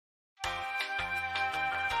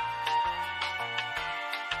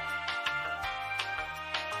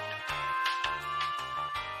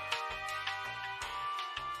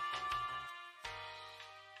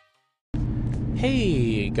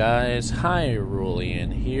Hey guys,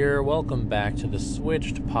 Hyrulean here. Welcome back to the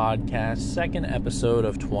Switched Podcast, second episode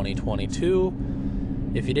of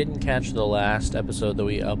 2022. If you didn't catch the last episode that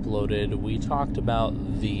we uploaded, we talked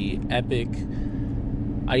about the epic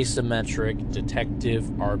isometric detective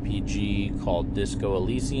RPG called Disco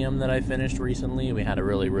Elysium that I finished recently. We had a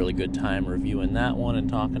really good time reviewing that one and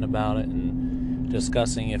talking about it and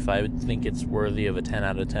discussing if I would think it's worthy of a 10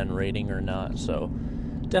 out of 10 rating or not. So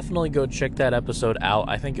definitely go check that episode out.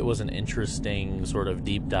 I think it was an interesting sort of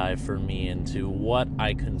deep dive for me into what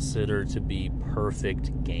I consider to be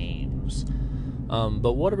perfect games.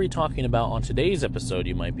 But what are we talking about on today's episode,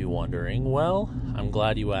 you might be wondering? Well, I'm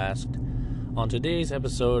glad you asked. On today's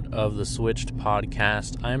episode of the Switched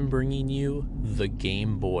Podcast, I'm bringing you the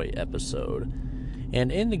Game Boy episode. And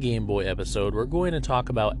in the Game Boy episode, we're going to talk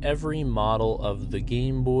about every model of the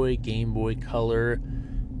Game Boy, Game Boy Color,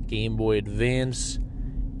 Game Boy Advance,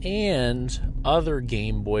 and other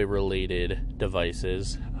Game Boy related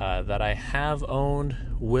devices that I have owned,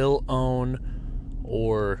 will own,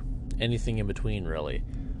 or anything in between really.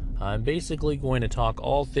 I'm basically going to talk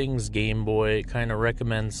all things Game Boy, kind of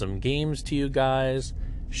recommend some games to you guys,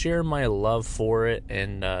 share my love for it,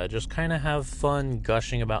 and just kind of have fun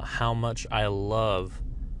gushing about how much I love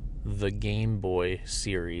the Game Boy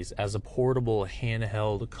series as a portable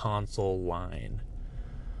handheld console line.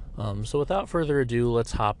 So without further ado,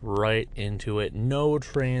 let's hop right into it. No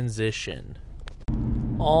transition.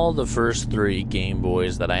 All the first three Game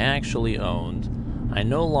Boys that I actually owned, I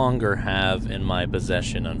no longer have in my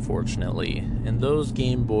possession, unfortunately. And those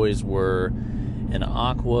Game Boys were an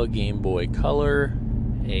Aqua Game Boy Color,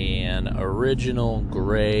 an original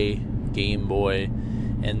gray Game Boy,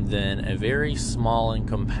 and then a very small and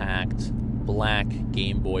compact black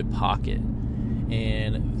Game Boy Pocket.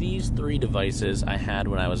 And these three devices I had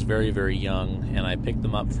when I was very young, and I picked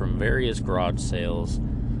them up from various garage sales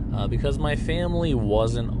because my family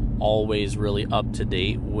wasn't always really up to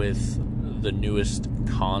date with the newest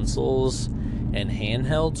consoles and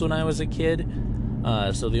handhelds when I was a kid.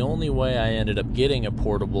 So the only way I ended up getting a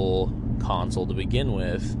portable console to begin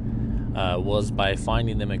with was by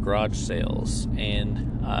finding them at garage sales.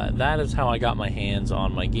 And that is how I got my hands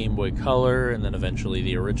on my Game Boy Color, and then eventually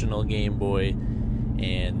the original Game Boy,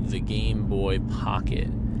 and the Game Boy Pocket.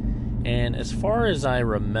 And as far as I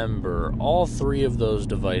remember, all three of those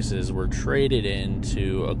devices were traded in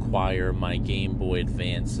to acquire my Game Boy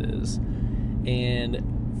Advances.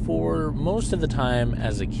 And for most of the time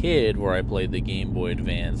as a kid where I played the Game Boy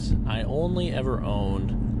Advance, I only ever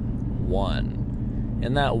owned one.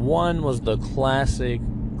 And that one was the classic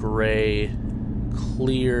gray,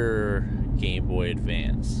 clear Game Boy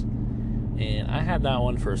Advance. And I had that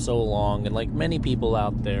one for so long, and like many people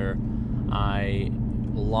out there, I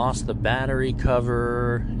lost the battery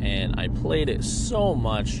cover, and I played it so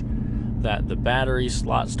much that the battery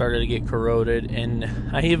slot started to get corroded. And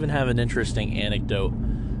I even have an interesting anecdote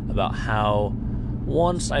about how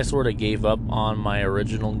once I sort of gave up on my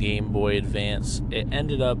original Game Boy Advance, it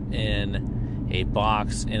ended up in a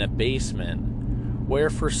box in a basement where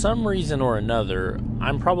for some reason or another,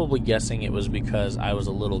 I'm probably guessing it was because I was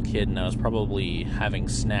a little kid and I was probably having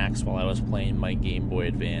snacks while I was playing my Game Boy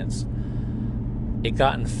Advance, it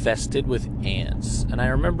got infested with ants. And I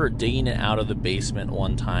remember digging it out of the basement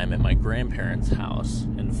one time at my grandparents' house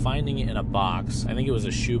and finding it in a box. I think it was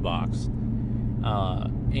a shoebox.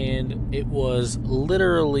 And it was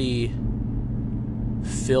literally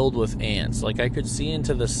filled with ants. Like, I could see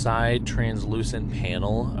into the side translucent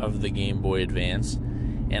panel of the Game Boy Advance,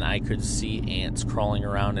 and I could see ants crawling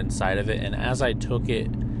around inside of it. And as I took it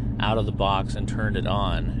out of the box and turned it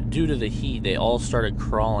on, due to the heat, they all started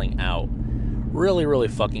crawling out. Really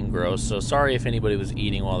fucking gross. So sorry if anybody was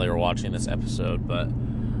eating while they were watching this episode, but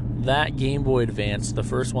that Game Boy Advance, the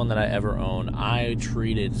first one that I ever owned, I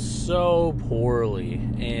treated so poorly,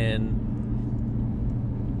 and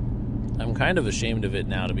I'm kind of ashamed of it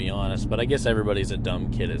now, to be honest, but I guess everybody's a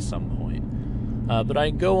dumb kid at some point. But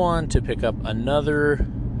I go on to pick up another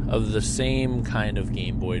of the same kind of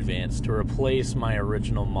Game Boy Advance to replace my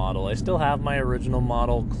original model. I still have my original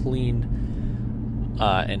model cleaned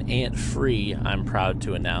and ant-free, I'm proud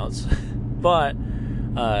to announce, but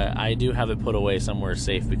I do have it put away somewhere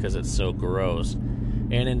safe because it's so gross.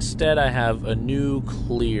 And instead I have a new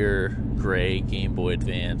clear gray Game Boy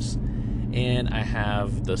Advance, and I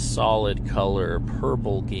have the solid color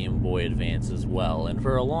purple Game Boy Advance as well. And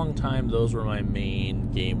for a long time, those were my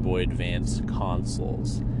main Game Boy Advance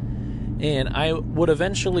consoles. And I would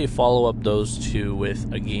eventually follow up those two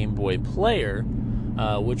with a Game Boy Player,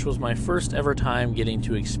 which was my first ever time getting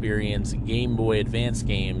to experience Game Boy Advance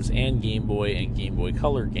games and Game Boy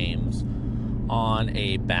Color games on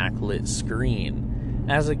a backlit screen.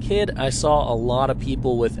 As a kid, I saw a lot of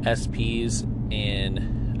people with SPs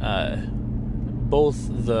in both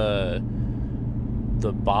the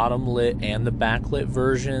bottom lit and the backlit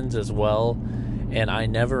versions as well, and I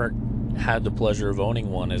never had the pleasure of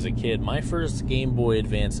owning one as a kid. My first Game Boy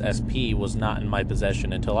Advance SP was not in my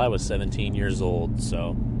possession until I was 17 years old,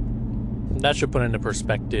 so that should put into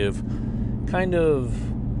perspective kind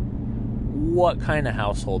of what kind of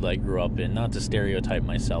household I grew up in, not to stereotype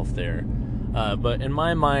myself there. But in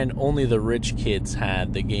my mind, only the rich kids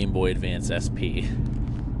had the Game Boy Advance SP.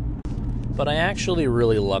 But I actually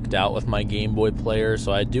really lucked out with my Game Boy player,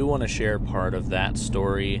 so I do want to share part of that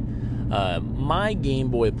story. My Game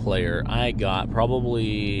Boy player I got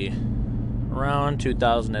probably around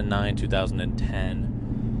 2009,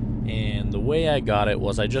 2010. And the way I got it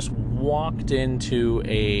was I just walked into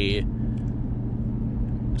a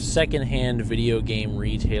secondhand video game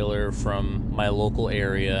retailer from my local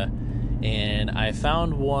area, and I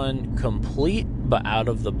found one complete but out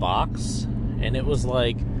of the box, and it was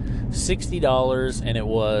like $60, and it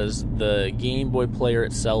was the Game Boy player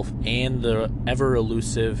itself and the ever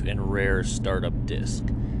elusive and rare startup disc.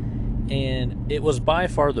 And it was by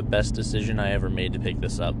far the best decision I ever made to pick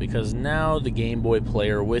this up, because now the Game Boy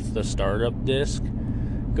player with the startup disc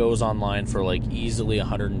goes online for like easily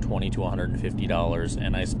 $120 to $150,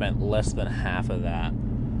 and I spent less than half of that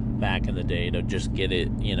back in the day to just get it,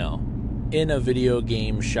 in a video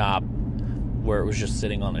game shop where it was just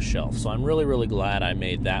sitting on a shelf. So I'm really, really glad I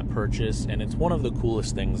made that purchase, and it's one of the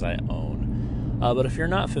coolest things I own. But if you're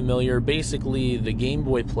not familiar, basically the Game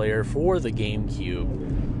Boy player for the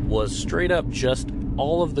GameCube was straight up just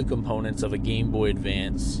all of the components of a Game Boy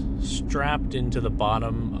Advance strapped into the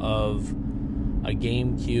bottom of a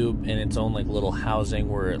GameCube in its own like little housing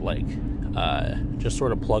where it just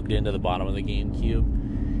sort of plugged into the bottom of the GameCube.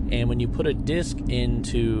 And when you put a disc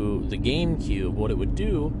into the GameCube, what it would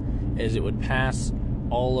do is it would pass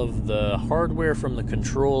all of the hardware from the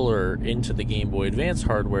controller into the Game Boy Advance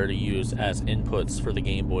hardware to use as inputs for the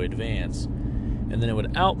Game Boy Advance. And then it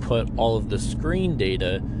would output all of the screen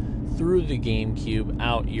data through the GameCube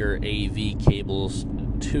out your AV cables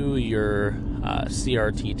to your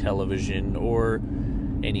CRT television or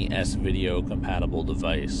any S-Video compatible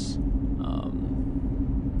device.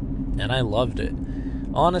 And I loved it.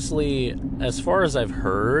 Honestly, as far as I've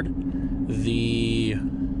heard, the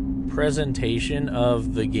presentation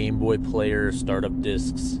of the Game Boy player startup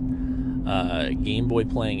discs, Game Boy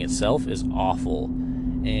playing itself is awful.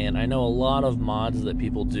 And I know a lot of mods that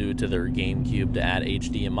people do to their GameCube to add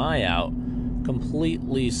HDMI out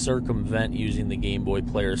completely circumvent using the Game Boy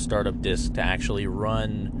player startup disc to actually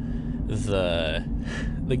run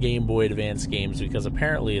the Game Boy Advance games, because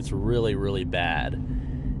apparently it's really, really bad.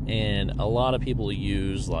 And a lot of people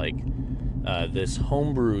use this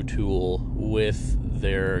homebrew tool with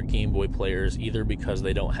their Game Boy players, either because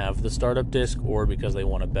they don't have the startup disc or because they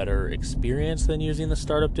want a better experience than using the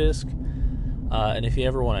startup disc. And if you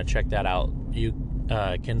ever want to check that out, you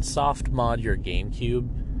can soft mod your GameCube,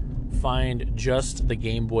 find just the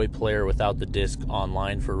Game Boy player without the disc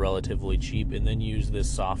online for relatively cheap, and then use this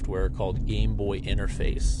software called Game Boy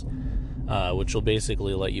Interface, which will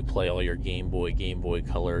basically let you play all your Game Boy, Game Boy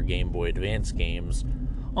Color, Game Boy Advance games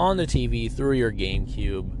on the TV through your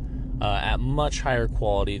GameCube at much higher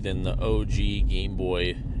quality than the OG Game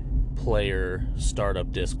Boy player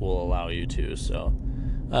startup disc will allow you to. So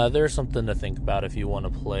there's something to think about if you want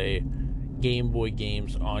to play Game Boy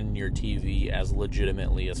games on your TV as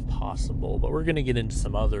legitimately as possible. But we're going to get into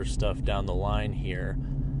some other stuff down the line here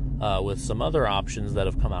with some other options that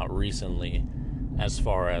have come out recently as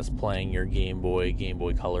far as playing your Game Boy, Game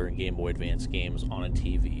Boy Color, and Game Boy Advance games on a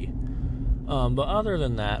TV. But other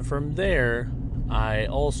than that, from there, I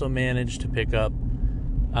also managed to pick up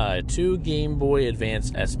 2 Game Boy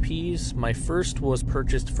Advance SPs. My first was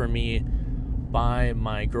purchased for me by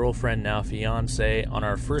my girlfriend, now fiance, on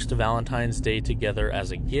our first Valentine's Day together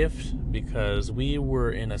as a gift, because we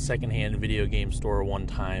were in a secondhand video game store one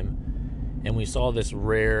time and we saw this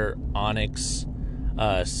rare Onyx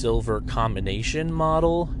silver combination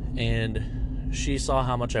model, and she saw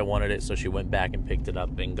how much I wanted it, so she went back and picked it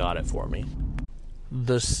up and got it for me.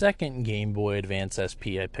 The second Game Boy Advance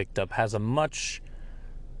SP I picked up has a much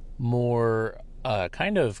more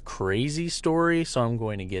kind of crazy story, so I'm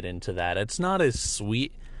going to get into that. It's not as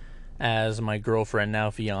sweet as my girlfriend, now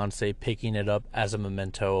fiance, picking it up as a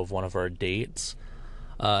memento of one of our dates,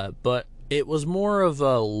 but it was more of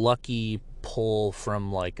a lucky pull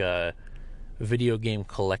from like a video game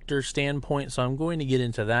collector standpoint, so I'm going to get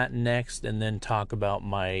into that next and then talk about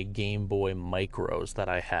my Game Boy Micros that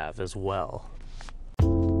I have as well.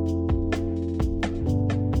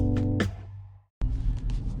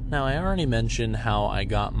 Now, I already mentioned how I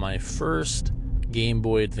got my first Game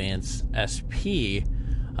Boy Advance SP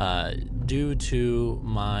due to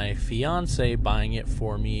my fiance buying it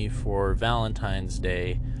for me for Valentine's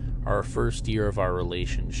Day, our first year of our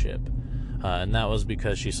relationship. And that was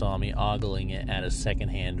because she saw me ogling it at a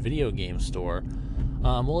secondhand video game store.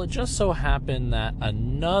 Well, it just so happened that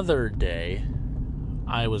another day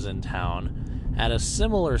I was in town at a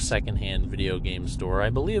similar secondhand video game store. I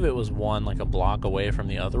believe it was one like a block away from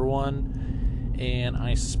the other one, and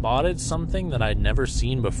I spotted something that I'd never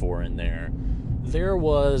seen before in there. There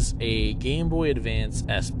was a Game Boy Advance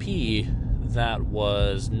SP that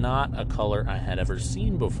was not a color I had ever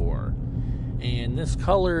seen before. And this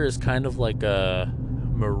color is kind of like a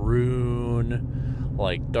maroon,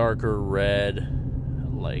 like darker red,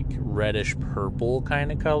 like reddish purple kind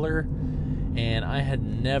of color. And I had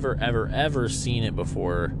never, ever seen it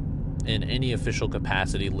before in any official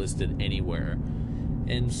capacity listed anywhere.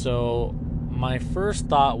 And so my first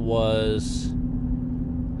thought was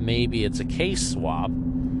maybe it's a case swap.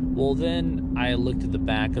 Well, then I looked at the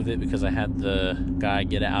back of it because I had the guy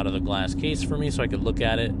get it out of the glass case for me so I could look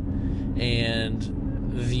at it.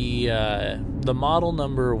 And the model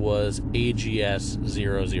number was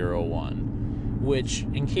AGS-001. Which,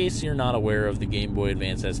 in case you're not aware of the Game Boy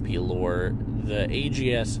Advance SP lore, the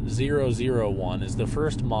AGS-001 is the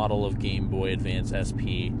first model of Game Boy Advance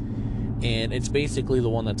SP, and it's basically the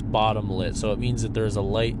one that's bottom lit, so it means that there's a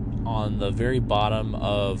light on the very bottom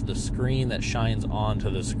of the screen that shines onto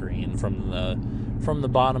the screen from the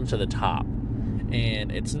bottom to the top.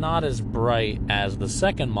 And it's not as bright as the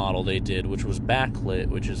second model they did, which was backlit,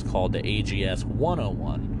 which is called the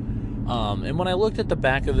AGS-101. And when I looked at the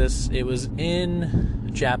back of this, it was in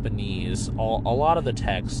Japanese, a lot of the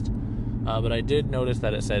text, but I did notice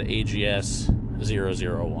that it said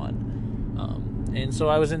AGS-001. And so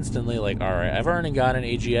I was instantly like, alright, I've already got an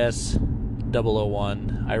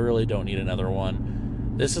AGS-001, I really don't need another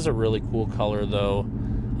one. This is a really cool color though,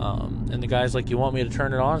 and the guy's like, you want me to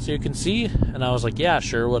turn it on so you can see? And I was like, yeah,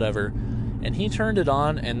 sure, whatever. And he turned it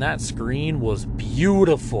on, and that screen was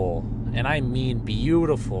beautiful, and I mean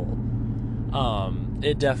beautiful.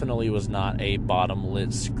 It definitely was not a bottom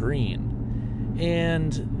lit screen.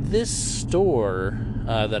 And this store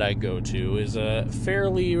that I go to is a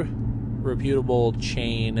fairly reputable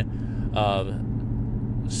chain of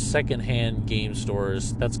secondhand game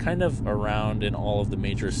stores that's kind of around in all of the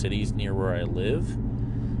major cities near where I live.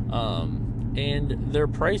 And their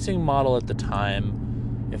pricing model at the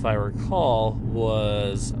time, if I recall,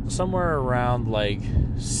 was somewhere around like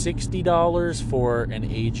 $60 for an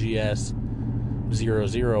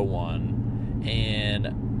AGS-001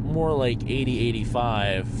 and more like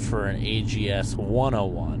 $80-85 for an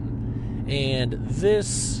AGS-101. And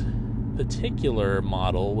this particular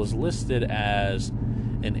model was listed as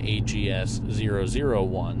an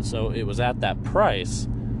AGS-001, so it was at that price,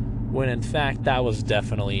 when in fact that was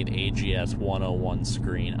definitely an AGS-101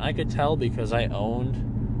 screen. I could tell because I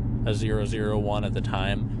owned a 001 at the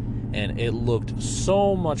time, and it looked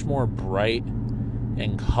so much more bright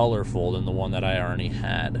and colorful than the one that I already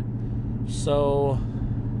had. So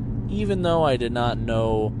even though I did not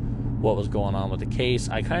know what was going on with the case,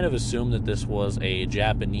 I kind of assumed that this was a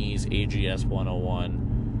Japanese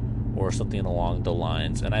AGS-101 or something along the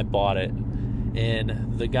lines, and I bought it.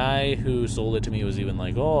 And the guy who sold it to me was even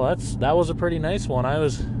like, oh, that was a pretty nice one. I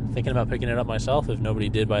was thinking about picking it up myself if nobody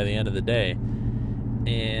did by the end of the day.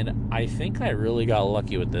 And I think I really got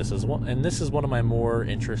lucky with this. And this is one of my more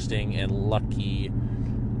interesting and lucky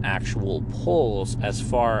actual pulls as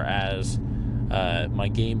far as my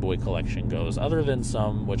Game Boy collection goes, other than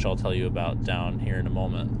some which I'll tell you about down here in a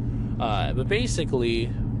moment. But basically,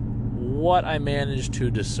 what I managed to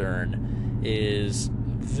discern is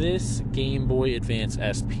this Game Boy Advance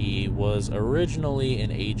SP was originally an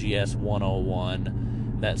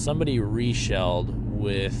AGS-101 that somebody reshelled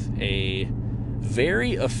with a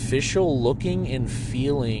very official looking and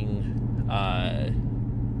feeling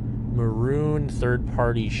maroon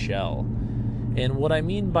third-party shell. And what I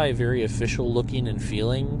mean by very official looking and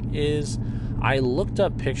feeling is I looked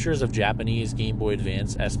up pictures of Japanese Game Boy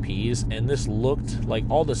Advance SPs, and this looked like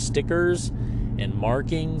all the stickers and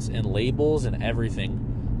markings and labels and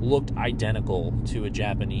everything looked identical to a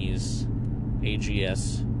Japanese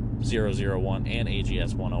AGS-001 and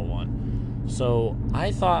AGS-101. So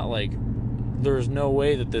I thought, like, there's no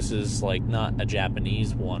way that this is, like, not a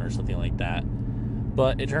Japanese one or something like that.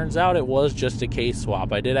 But it turns out it was just a case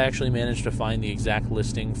swap. I did actually manage to find the exact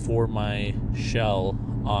listing for my shell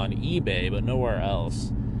on eBay, but nowhere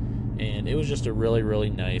else. And it was just a really, really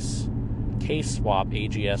nice case swap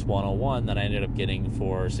AGS 101 that I ended up getting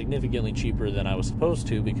for significantly cheaper than I was supposed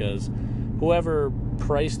to, because whoever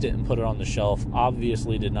priced it and put it on the shelf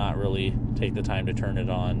obviously did not really take the time to turn it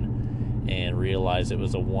on and realize it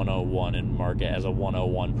was a 101 and mark it as a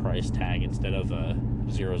 101 price tag instead of a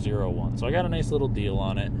 001. So I got a nice little deal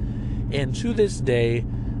on it. And to this day,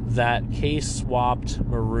 that case swapped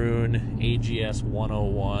maroon AGS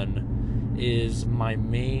 101 is my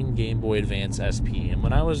main Game Boy Advance SP. And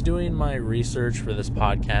when I was doing my research for this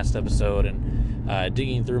podcast episode and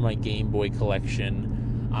digging through my Game Boy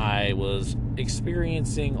collection, I was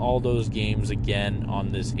experiencing all those games again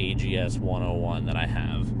on this AGS 101 that I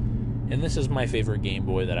have. And this is my favorite Game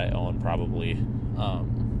Boy that I own, probably.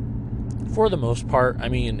 For the most part, I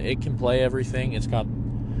mean, it can play everything. It's got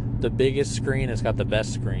the biggest screen. It's got the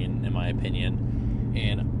best screen, in my opinion.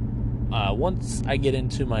 And once I get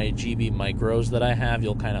into my GB Micros that I have,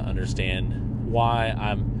 you'll kind of understand why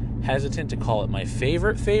I'm hesitant to call it my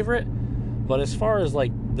favorite. But as far as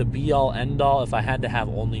like the be-all, end-all, if I had to have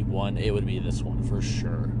only one, it would be this one for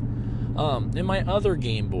sure. In my other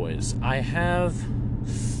Game Boys, I have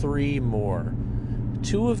 3 more.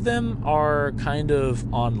 2 of them are kind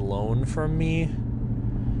of on loan from me,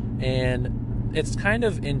 and it's kind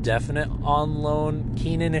of indefinite on loan.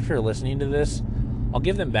 Keenan, if you're listening to this, I'll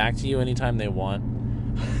give them back to you anytime they want.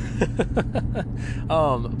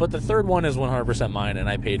 But the third one is 100% mine, and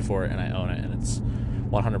I paid for it, and I own it, and it's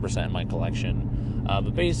 100% in my collection.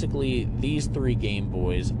 But basically, these 3 Game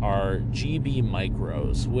Boys are GB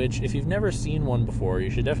Micros, which, if you've never seen one before, you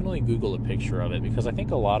should definitely Google a picture of it, because I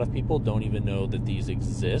think a lot of people don't even know that these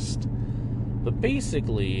exist. But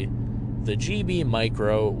basically, the GB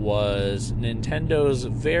Micro was Nintendo's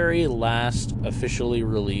very last officially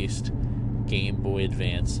released Game Boy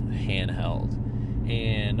Advance handheld.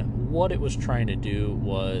 And what it was trying to do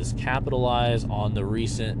was capitalize on the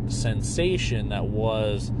recent sensation that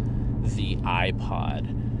was the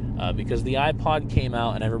iPod, because the iPod came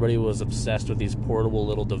out and everybody was obsessed with these portable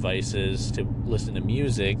little devices to listen to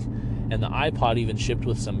music, and the iPod even shipped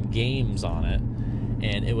with some games on it,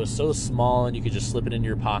 and it was so small and you could just slip it in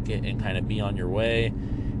your pocket and kind of be on your way.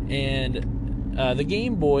 And the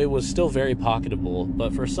Game Boy was still very pocketable,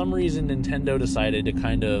 but for some reason Nintendo decided to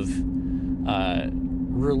kind of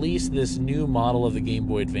release this new model of the Game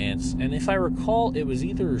Boy Advance, and if I recall, it was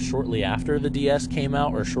either shortly after the DS came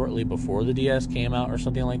out or shortly before the DS came out or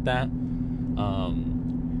something like that.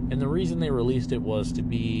 And the reason they released it was to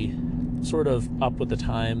be sort of up with the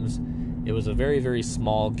times. It was a very, very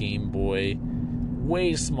small Game Boy,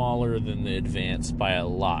 way smaller than the Advance by a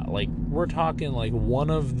lot. Like, we're talking like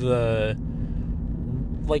one of the,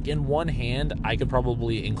 like in one hand, I could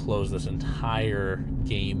probably enclose this entire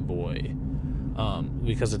Game Boy.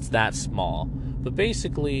 Because it's that small. But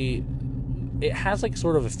basically, it has like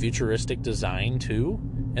sort of a futuristic design too,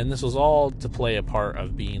 and this was all to play a part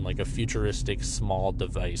of being like a futuristic small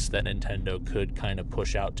device that Nintendo could kind of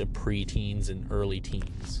push out to pre-teens and early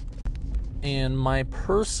teens. And my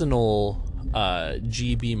personal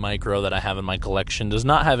GB Micro that I have in my collection does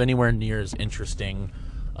not have anywhere near as interesting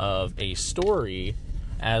of a story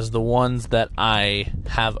as the ones that I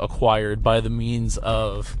have acquired by the means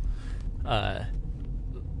of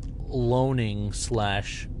loaning /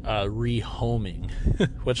 rehoming,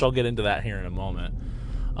 which I'll get into that here in a moment.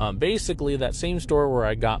 Basically, that same store where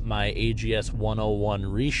I got my AGS 101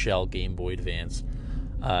 Reshell Game Boy Advance,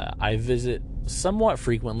 I visit somewhat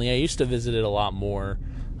frequently. I used to visit it a lot more,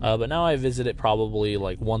 but now I visit it probably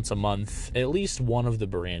like once a month, at least one of the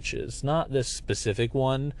branches. Not this specific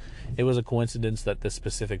one. It was a coincidence that this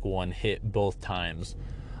specific one hit both times.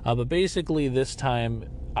 But basically, this time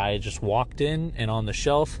I just walked in, and on the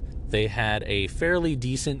shelf they had a fairly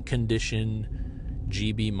decent condition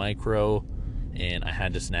GB Micro, and I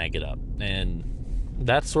had to snag it up. And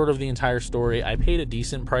that's sort of the entire story. I paid a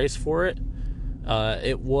decent price for it.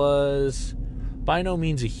 It was by no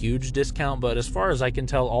means a huge discount, but as far as I can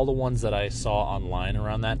tell, all the ones that I saw online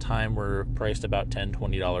around that time were priced about $10,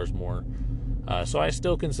 $20 more. So I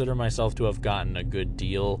still consider myself to have gotten a good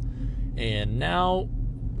deal. And now,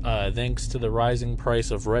 thanks to the rising price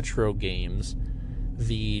of retro games,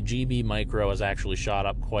 the GB Micro has actually shot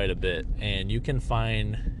up quite a bit, and you can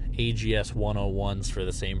find AGS 101s for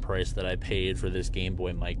the same price that I paid for this Game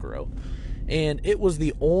Boy Micro. And it was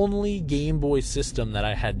the only Game Boy system that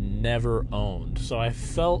I had never owned, so I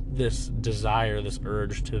felt this desire, this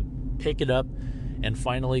urge to pick it up and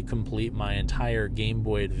finally complete my entire Game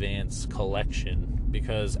Boy Advance collection,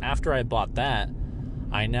 because after I bought that,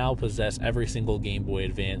 I now possess every single Game Boy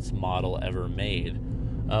Advance model ever made,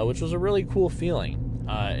 which was a really cool feeling.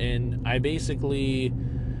 And I basically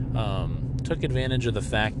took took advantage of the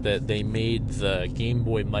fact that they made the Game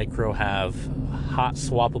Boy Micro have hot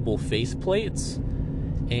swappable faceplates,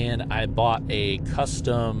 and I bought a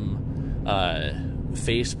custom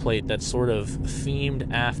faceplate that's sort of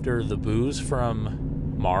themed after the Boos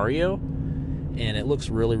from Mario, and it looks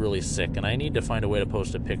really, really sick. And I need to find a way to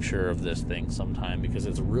post a picture of this thing sometime because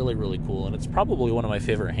it's really, really cool, and it's probably one of my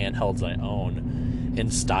favorite handhelds I own.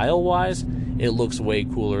 And style-wise, it looks way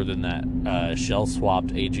cooler than that shell-swapped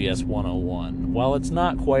AGS 101. While it's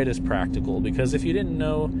not quite as practical, because if you didn't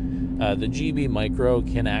know, the GB Micro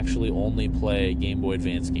can actually only play Game Boy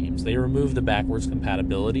Advance games. They removed the backwards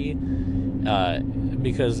compatibility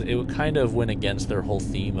because it kind of went against their whole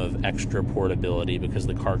theme of extra portability, because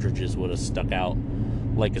the cartridges would have stuck out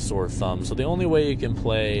like a sore thumb. So the only way you can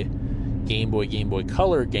play Game Boy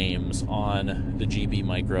Color games on the GB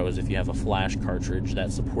Micro is if you have a flash cartridge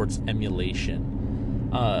that supports emulation.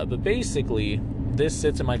 But basically, this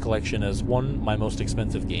sits in my collection as one, my most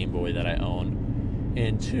expensive Game Boy that I own,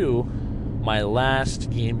 and two, my last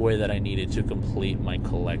Game Boy that I needed to complete my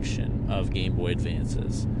collection of Game Boy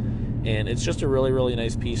Advances. And it's just a really, really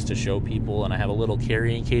nice piece to show people, and I have a little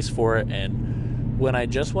carrying case for it, and when I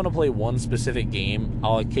just want to play one specific game,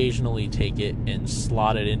 I'll occasionally take it and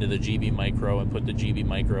slot it into the GB Micro and put the GB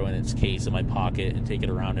Micro in its case in my pocket and take it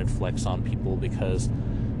around and flex on people because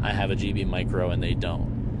I have a GB Micro and they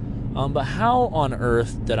don't. But how on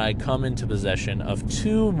earth did I come into possession of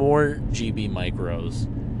two more GB Micros,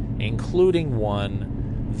 including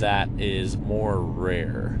one that is more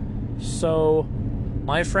rare? So,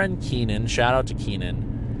 my friend Keenan, shout out to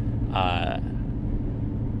Keenan,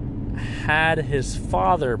 had his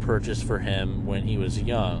father purchase for him when he was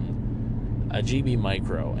young a GB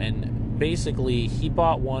Micro, and basically he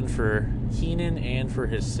bought one for Keenan and for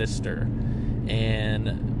his sister,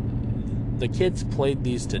 and the kids played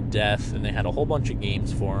these to death, and they had a whole bunch of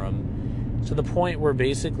games for them, to the point where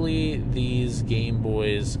basically these Game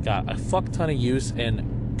Boys got a fuck ton of use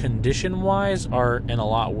and condition-wise are in a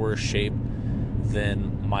lot worse shape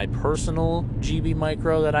than my personal GB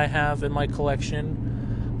Micro that I have in my collection.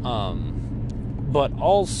 But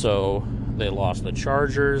also, they lost the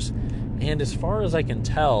chargers, and as far as I can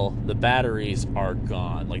tell, the batteries are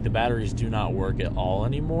gone. Like, the batteries do not work at all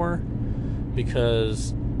anymore,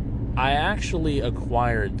 because I actually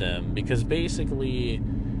acquired them because basically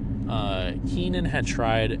Keenan had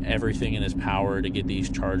tried everything in his power to get these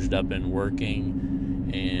charged up and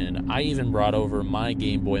working, and I even brought over my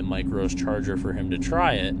Game Boy Micro's charger for him to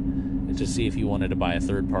try it, to see if he wanted to buy a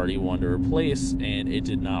third-party one to replace, and it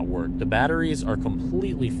did not work. The batteries are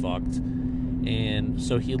completely fucked, and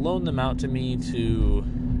so he loaned them out to me to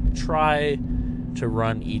try to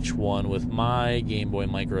run each one with my Game Boy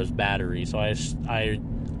Micro's battery. So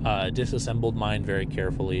I disassembled mine very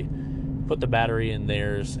carefully, put the battery in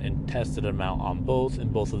theirs, and tested them out on both,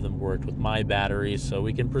 and both of them worked with my battery, so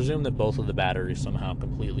we can presume that both of the batteries somehow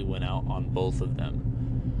completely went out on both of them.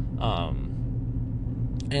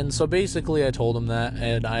 And so basically I told him that,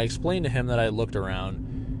 and I explained to him that I looked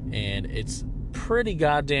around, and it's pretty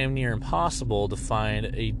goddamn near impossible to find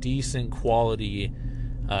a decent quality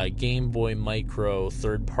Game Boy Micro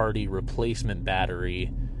third-party replacement battery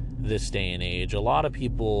this day and age. A lot of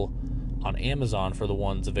people on Amazon, for the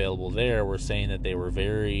ones available there, were saying that they were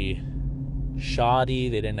very shoddy,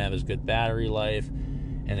 they didn't have as good battery life,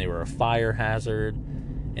 and they were a fire hazard.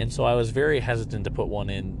 And so I was very hesitant to put one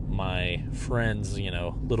in my friend's,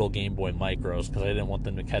 little Game Boy Micros because I didn't want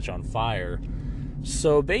them to catch on fire.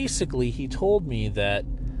 So basically, he told me that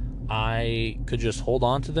I could just hold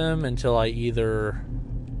on to them until I either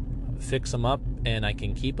fix them up and I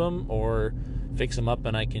can keep them, or fix them up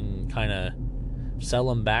and I can kind of sell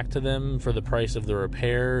them back to them for the price of the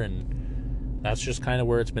repair. And that's just kind of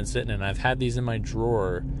where it's been sitting. And I've had these in my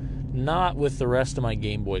drawer, not with the rest of my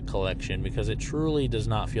Game Boy collection, because it truly does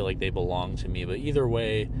not feel like they belong to me. But either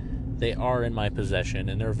way, they are in my possession,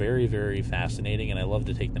 and they're very, very fascinating, and I love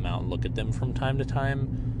to take them out and look at them from time to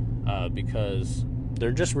time, because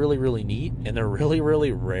they're just really, really neat, and they're really,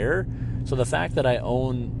 really rare. So the fact that I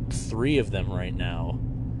own 3 of them right now,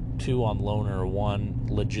 2 on loaner, 1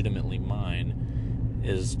 legitimately mine,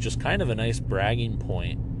 is just kind of a nice bragging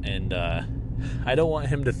point. And I don't want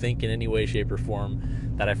him to think in any way, shape, or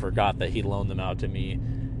form that I forgot that he loaned them out to me.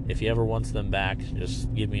 If he ever wants them back,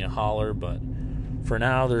 just give me a holler. But for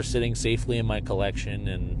now, they're sitting safely in my collection,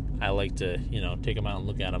 and I like to, take them out and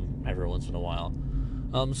look at them every once in a while.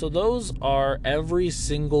 So those are every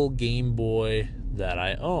single Game Boy that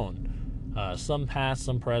I own. Some past,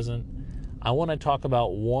 some present. I want to talk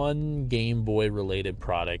about one Game Boy related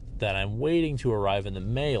product that I'm waiting to arrive in the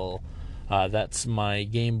mail. That's my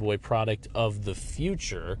Game Boy product of the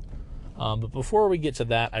future. But before we get to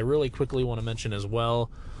that, I really quickly want to mention as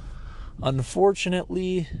well,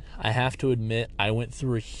 unfortunately, I have to admit, I went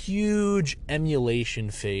through a huge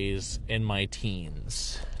emulation phase in my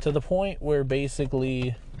teens, to the point where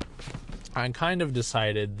basically I kind of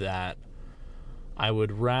decided that I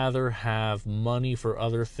would rather have money for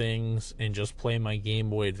other things and just play my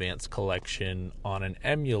Game Boy Advance collection on an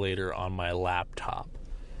emulator on my laptop.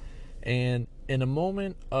 And in a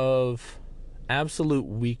moment of absolute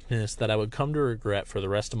weakness that I would come to regret for the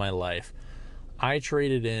rest of my life, I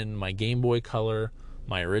traded in my Game Boy Color,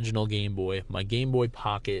 my original Game Boy, my Game Boy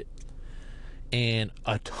Pocket, and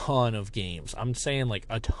a ton of games. I'm saying like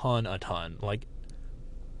a ton, like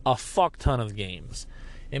a fuck ton of games.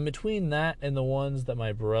 In between that and the ones that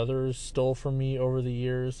my brothers stole from me over the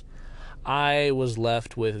years, I was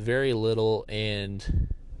left with very little, and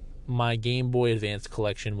my Game Boy Advance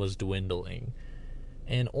collection was dwindling.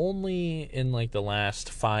 And only in like the last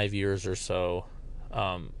 5 years or so,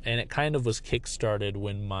 and it kind of was kickstarted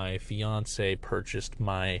when my fiance purchased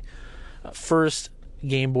my first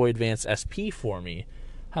Game Boy Advance SP for me,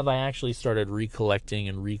 have I actually started recollecting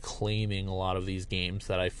and reclaiming a lot of these games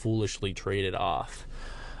that I foolishly traded off.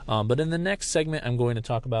 But in the next segment, I'm going to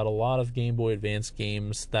talk about a lot of Game Boy Advance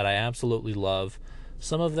games that I absolutely love.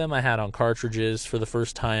 Some of them I had on cartridges for the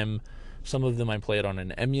first time. Some of them I played on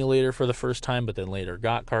an emulator for the first time, but then later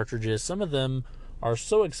got cartridges. Some of them are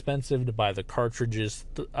so expensive to buy the cartridges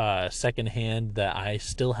secondhand that I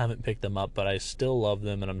still haven't picked them up, but I still love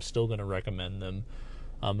them, and I'm still going to recommend them.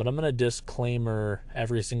 But I'm going to disclaimer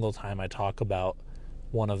every single time I talk about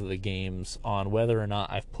one of the games on whether or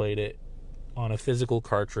not I've played it on a physical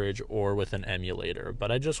cartridge or with an emulator.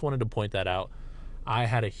 But I just wanted to point that out. I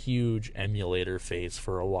had a huge emulator phase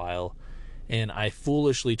for a while, and I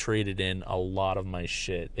foolishly traded in a lot of my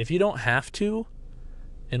shit. If you don't have to,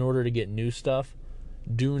 in order to get new stuff,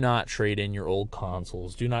 do not trade in your old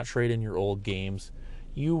consoles. Do not trade in your old games.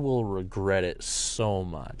 You will regret it so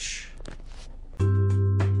much.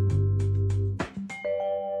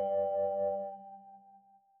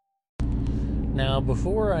 Now,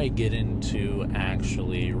 before I get into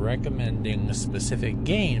actually recommending specific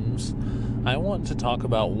games, I want to talk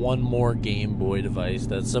about one more Game Boy device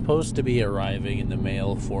that's supposed to be arriving in the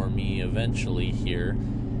mail for me eventually here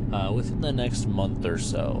within the next month or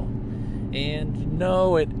so. And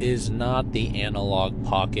no, it is not the Analog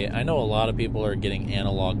Pocket. I know a lot of people are getting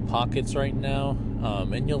Analog Pockets right now,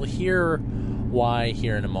 and you'll hear why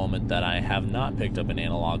here in a moment that I have not picked up an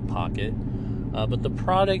Analog Pocket. But the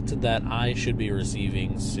product that I should be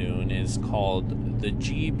receiving soon is called the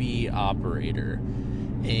GB Operator.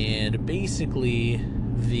 And basically,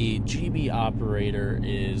 the GB Operator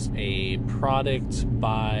is a product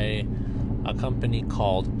by a company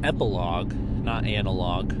called Epilog, not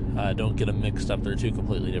Analog. Don't get them mixed up, they're two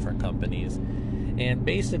completely different companies. And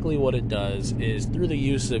basically what it does is, through the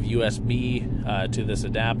use of USB to this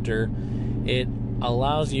adapter, it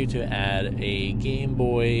allows you to add a Game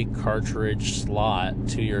Boy cartridge slot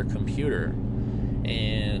to your computer.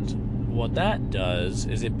 And what that does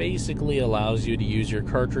is it basically allows you to use your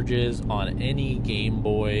cartridges on any Game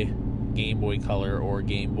Boy Color, or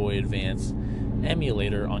Game Boy Advance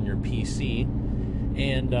emulator on your PC.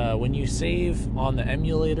 And when you save on the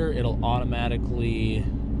emulator, it'll automatically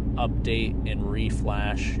update and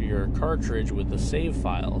reflash your cartridge with the save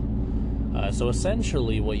file. So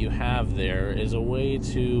essentially what you have there is a way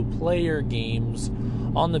to play your games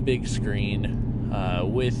on the big screen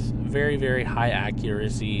with very, very high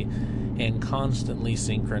accuracy and constantly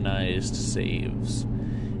synchronized saves.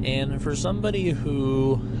 And for somebody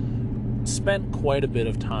who spent quite a bit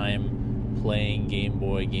of time playing Game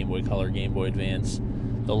Boy Color, Game Boy Advance,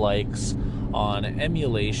 the likes, on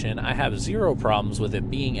emulation, I have zero problems with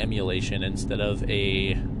it being emulation instead of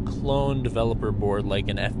a clone developer board like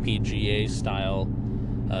an FPGA style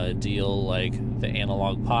deal like the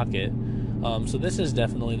Analog Pocket. So this is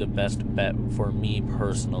definitely the best bet for me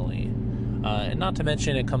personally. And not to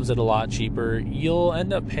mention, it comes at a lot cheaper. You'll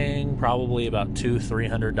end up paying probably about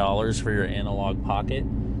 $200-300 for your Analog Pocket.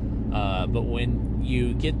 But when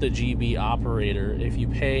you get the GB Operator, if you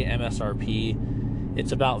pay MSRP,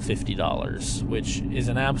 it's about $50, which is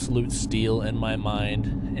an absolute steal in my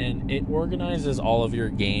mind. And it organizes all of your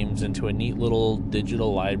games into a neat little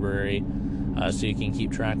digital library, so you can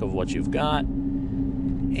keep track of what you've got.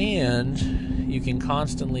 And you can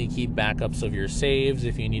constantly keep backups of your saves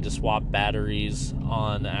if you need to swap batteries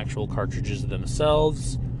on the actual cartridges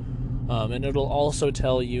themselves. And it'll also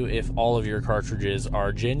tell you if all of your cartridges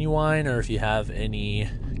are genuine or if you have any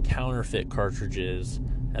counterfeit cartridges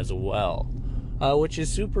as well. which is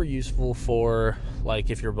super useful for, like,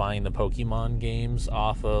 if you're buying the Pokemon games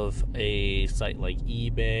off of a site like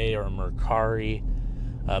eBay or Mercari,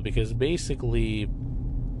 because basically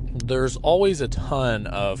there's always a ton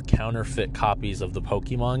of counterfeit copies of the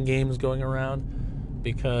Pokemon games going around,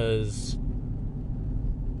 because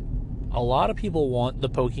a lot of people want the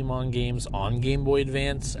Pokemon games on Game Boy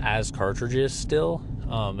Advance as cartridges still,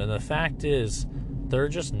 and the fact is they're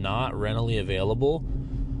just not readily available.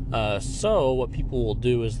 So what people will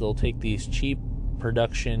do is they'll take these cheap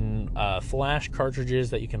production flash cartridges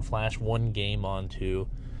that you can flash one game onto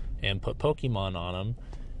and put Pokemon on them,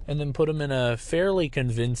 and then put them in a fairly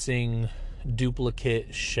convincing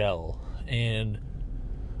duplicate shell. And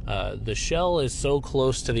the shell is so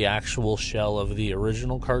close to the actual shell of the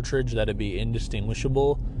original cartridge that it'd be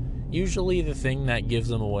indistinguishable. Usually the thing that gives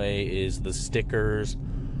them away is the stickers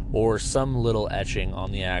or some little etching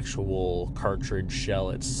on the actual cartridge shell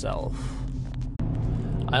itself.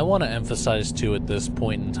 I want to emphasize too at this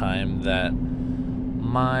point in time that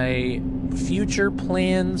my future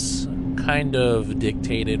plans kind of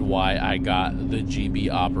dictated why I got the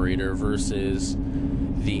GB operator versus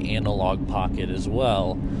the Analog Pocket as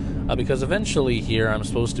well, because eventually here I'm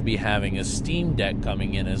supposed to be having a Steam Deck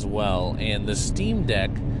coming in as well, and the Steam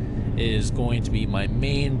Deck is going to be my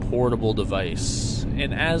main portable device,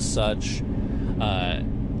 and as such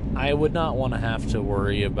I would not want to have to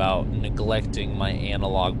worry about neglecting my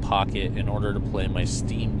Analog Pocket in order to play my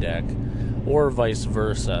Steam Deck, or vice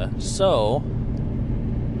versa. So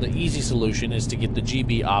the easy solution is to get the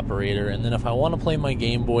GB operator, and then if I want to play my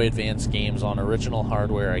Game Boy Advance games on original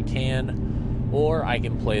hardware, I can, or I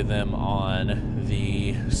can play them on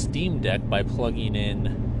the Steam Deck by plugging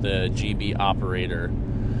in the GB operator,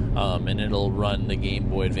 and it'll run the Game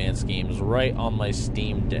Boy Advance games right on my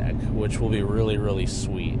Steam Deck, which will be really, really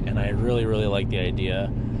sweet, and I really, really like the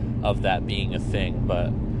idea of that being a thing,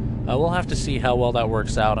 but we'll have to see how well that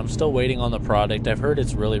works out. I'm still waiting on the product. I've heard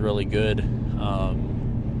it's really, really good,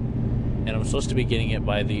 and I'm supposed to be getting it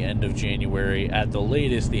by the end of January, at the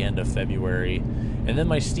latest the end of February, and then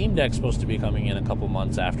my Steam Deck's supposed to be coming in a couple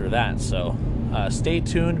months after that, so stay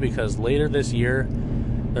tuned, because later this year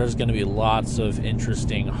there's going to be lots of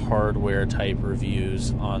interesting hardware type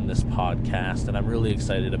reviews on this podcast, and I'm really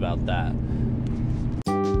excited about that.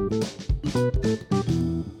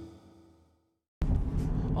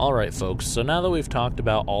 Alright folks, so now that we've talked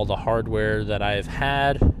about all the hardware that I've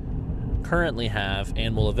had, currently have,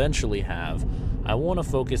 and will eventually have, I want to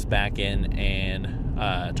focus back in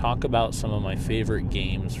and talk about some of my favorite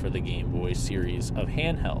games for the Game Boy series of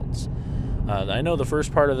handhelds. I know the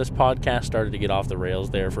first part of this podcast started to get off the rails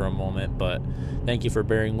there for a moment, but thank you for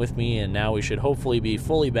bearing with me, and now we should hopefully be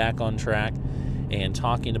fully back on track and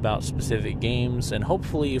talking about specific games, and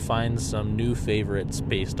hopefully you find some new favorites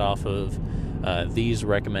based off of these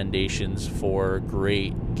recommendations for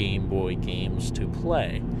great Game Boy games to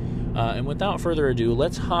play. And without further ado,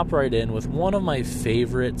 let's hop right in with one of my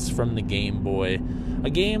favorites from the Game Boy, a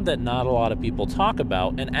game that not a lot of people talk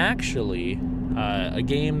about, and actually a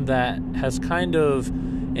game that has kind of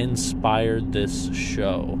inspired this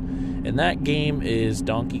show, and that game is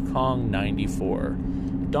Donkey Kong 94.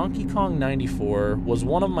 Donkey Kong 94 was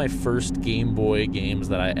one of my first Game Boy games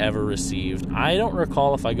that I ever received. I don't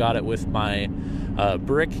recall if I got it with my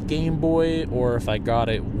brick Game Boy or if I got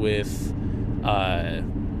it with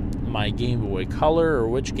my Game Boy Color, or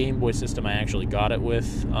which Game Boy system I actually got it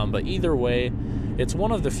with, but either way, it's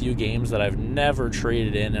one of the few games that I've never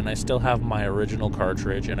traded in, and I still have my original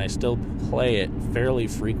cartridge, and I still play it fairly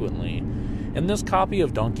frequently. And this copy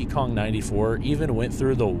of Donkey Kong 94 even went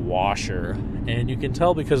through the washer, and you can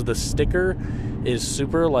tell because the sticker is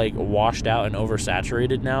super like washed out and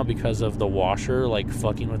oversaturated now because of the washer like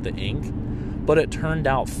fucking with the ink, but it turned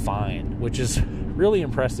out fine, which is really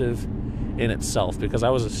impressive in itself, because I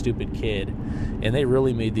was a stupid kid and they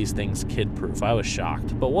really made these things kid-proof. I was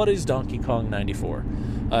shocked. But what is Donkey Kong 94?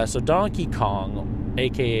 So Donkey Kong,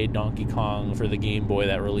 aka Donkey Kong for the Game Boy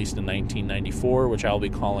that released in 1994, which I'll be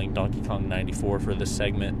calling Donkey Kong 94 for this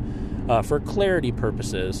segment, for clarity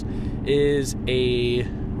purposes, is a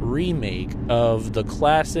remake of the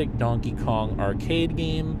classic Donkey Kong arcade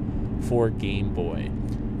game for Game Boy.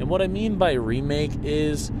 And what I mean by remake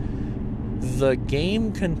is the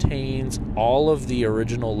game contains all of the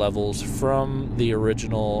original levels from the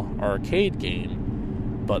original arcade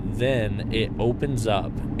game, but then it opens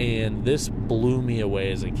up, and this blew me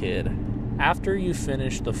away as a kid. After you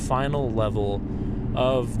finish the final level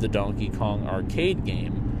of the Donkey Kong arcade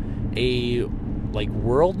game, a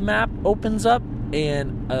world map opens up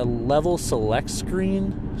and a level select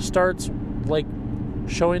screen starts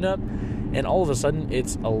showing up, and all of a sudden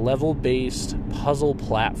it's a level-based puzzle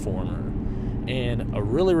platformer, and a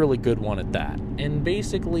really, really good one at that. And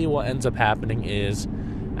basically what ends up happening is,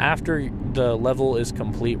 after the level is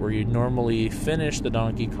complete, where you normally finish the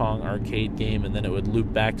Donkey Kong arcade game and then it would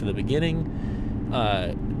loop back to the beginning,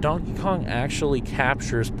 Donkey Kong actually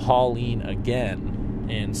captures Pauline again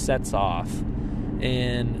and sets off.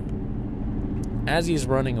 And as he's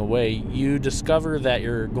running away, you discover that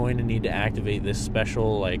you're going to need to activate this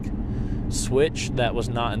special, switch that was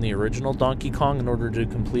not in the original Donkey Kong in order to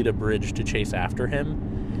complete a bridge to chase after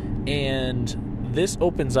him. And this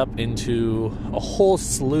opens up into a whole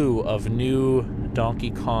slew of new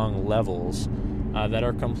Donkey Kong levels that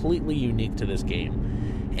are completely unique to this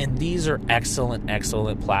game. And these are excellent,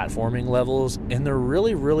 excellent platforming levels, and they're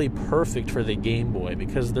really, really perfect for the Game Boy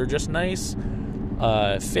because they're just nice,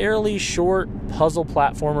 fairly short puzzle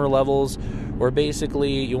platformer levels where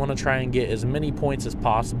basically you want to try and get as many points as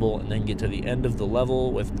possible and then get to the end of the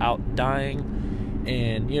level without dying.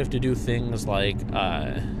 And you have to do things like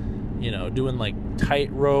doing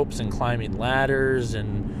tight ropes and climbing ladders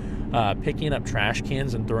and picking up trash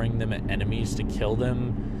cans and throwing them at enemies to kill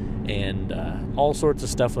them, and all sorts of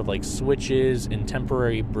stuff with switches and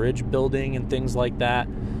temporary bridge building and things like that.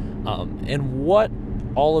 And what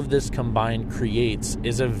all of this combined creates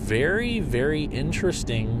is a very, very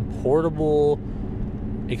interesting portable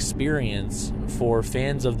experience for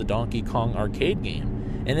fans of the Donkey Kong arcade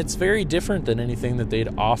game. And it's very different than anything that they'd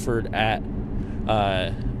offered at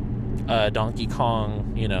Donkey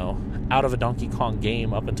Kong, out of a Donkey Kong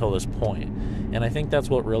game up until this point. And I think that's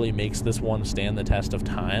what really makes this one stand the test of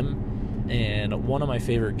time, and one of my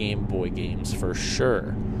favorite Game Boy games for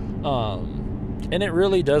sure. And it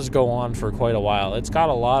really does go on for quite a while. It's got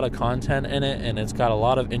a lot of content in it, and it's got a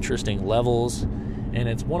lot of interesting levels, and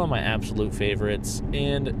it's one of my absolute favorites.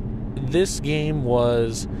 And this game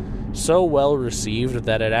was so well received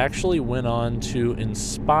that it actually went on to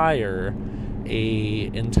inspire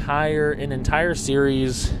an entire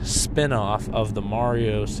series spin-off of the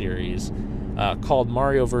Mario series called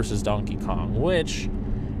Mario vs. Donkey Kong, which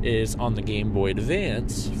is on the Game Boy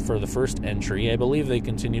Advance for the first entry. I believe they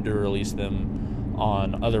continue to release them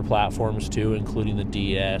on other platforms too, including the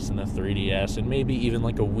DS and the 3DS, and maybe even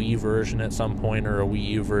a Wii version at some point, or a Wii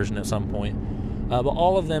U version at some point. But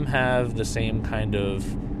all of them have the same kind of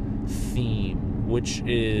theme, which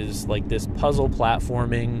is this puzzle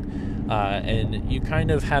platforming, and you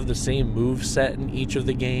kind of have the same move set in each of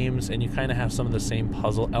the games, and you kind of have some of the same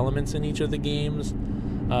puzzle elements in each of the games,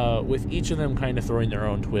 with each of them kind of throwing their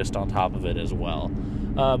own twist on top of it as well.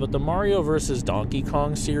 But the Mario vs. Donkey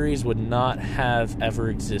Kong series would not have ever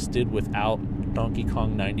existed without Donkey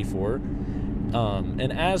Kong 94.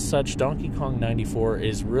 And as such, Donkey Kong 94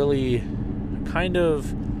 is really kind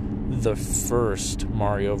of the first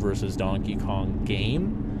Mario vs. Donkey Kong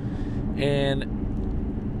game.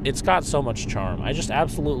 And it's got so much charm. I just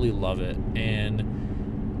absolutely love it.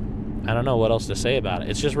 And I don't know what else to say about it.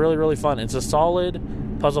 It's just really, really fun. It's a solid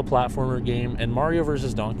puzzle platformer game. And Mario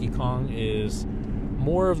vs. Donkey Kong is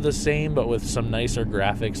more of the same, but with some nicer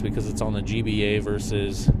graphics because it's on the GBA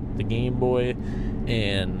versus the Game Boy,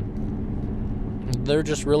 and they're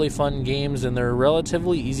just really fun games, and they're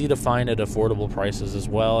relatively easy to find at affordable prices as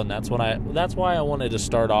well. And that's why I wanted to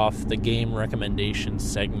start off the game recommendation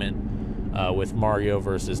segment with Mario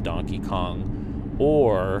vs. Donkey Kong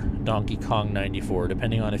or Donkey Kong 94,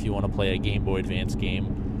 depending on if you want to play a Game Boy Advance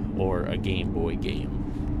game or a Game Boy game.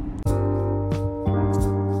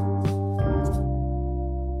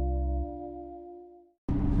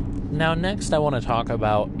 Now, next I want to talk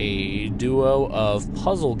about a duo of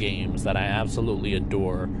puzzle games that I absolutely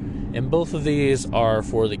adore. And both of these are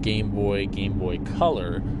for the Game Boy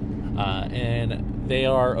Color. And they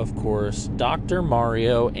are, of course, Dr.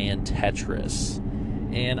 Mario and Tetris.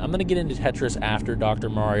 And I'm going to get into Tetris after Dr.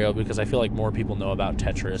 Mario because I feel like more people know about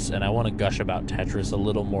Tetris, and I want to gush about Tetris a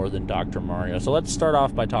little more than Dr. Mario. So let's start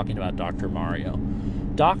off by talking about Dr. Mario.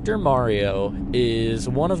 Dr. Mario is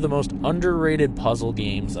one of the most underrated puzzle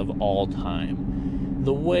games of all time.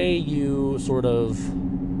 The way you sort of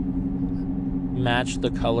match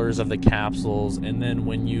the colors of the capsules, and then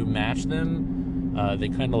when you match them, they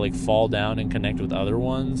kind of fall down and connect with other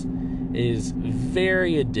ones, is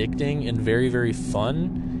very addicting and very, very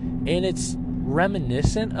fun. And it's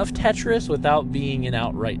reminiscent of Tetris without being an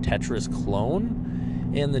outright Tetris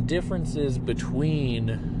clone. And the differences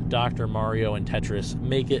between Dr. Mario and Tetris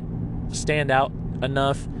make it stand out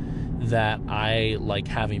enough that I like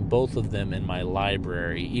having both of them in my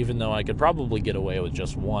library, even though I could probably get away with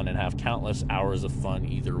just one and have countless hours of fun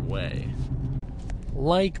either way.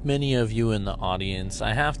 Like many of you in the audience,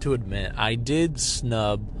 I have to admit I did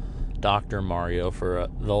snub Dr. Mario for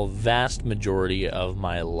the vast majority of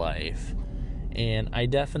my life. And I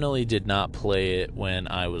definitely did not play it when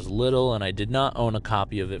I was little, and I did not own a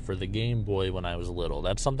copy of it for the Game Boy when I was little.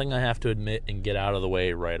 That's something I have to admit and get out of the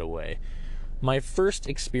way right away. My first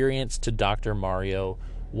experience to Dr. Mario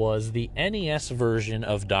was the NES version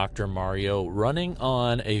of Dr. Mario running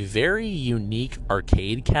on a very unique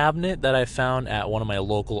arcade cabinet that I found at one of my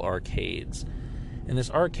local arcades. And this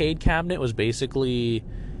arcade cabinet was basically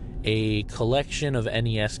a collection of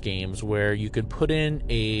NES games where you could put in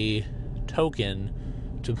a token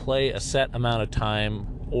to play a set amount of time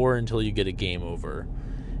or until you get a game over.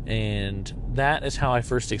 And that is how I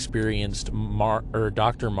first experienced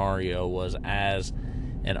Dr. Mario, was as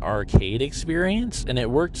an arcade experience, and it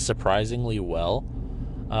worked surprisingly well.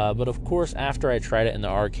 But of course, after I tried it in the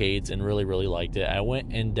arcades and really, really liked it, I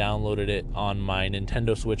went and downloaded it on my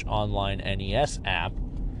Nintendo Switch Online NES app,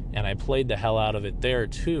 and I played the hell out of it there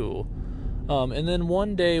too. And then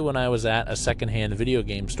one day when I was at a secondhand video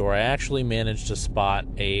game store, I actually managed to spot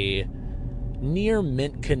a near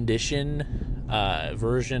mint condition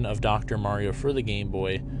version of Dr. Mario for the Game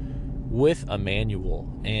Boy with a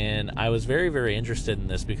manual. And I was very, very interested in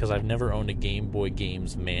this because I've never owned a Game Boy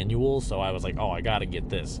games manual, so I was like, oh, I gotta get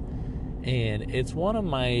this. And it's one of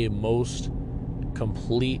my most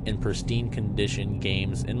complete and pristine condition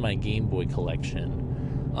games in my Game Boy collection.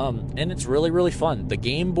 And it's really, really fun. The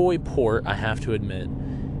Game Boy port, I have to admit,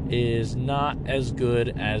 is not as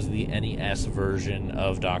good as the NES version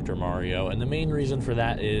of Dr. Mario, and the main reason for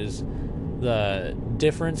that is the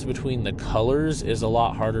difference between the colors is a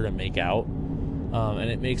lot harder to make out, and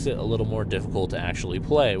it makes it a little more difficult to actually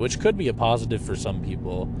play, which could be a positive for some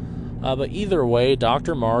people. But either way,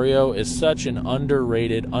 Dr. Mario is such an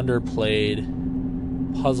underrated,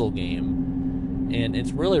 underplayed puzzle game, and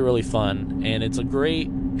it's really, really fun, and it's a great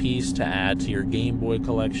piece to add to your Game Boy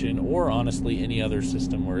collection, or honestly any other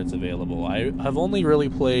system where it's available. I have only really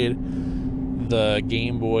played the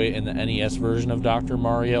Game Boy and the NES version of Dr.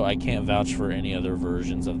 Mario. I can't vouch for any other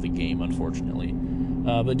versions of the game, unfortunately.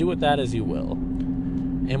 But do with that as you will.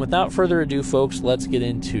 And without further ado, folks, let's get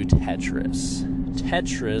into Tetris.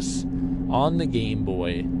 Tetris on the Game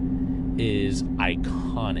Boy is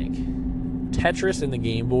iconic. Tetris and the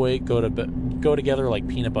Game Boy go together like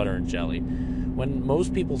peanut butter and jelly. When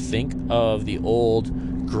most people think of the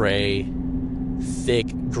old, gray, thick,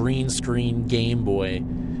 green screen Game Boy,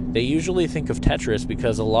 they usually think of Tetris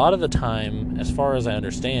because a lot of the time, as far as I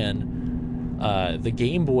understand, the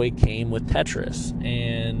Game Boy came with Tetris.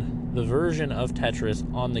 And the version of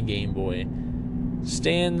Tetris on the Game Boy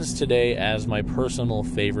stands today as my personal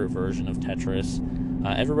favorite version of Tetris.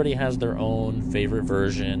 Everybody has their own favorite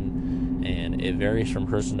version, and it varies from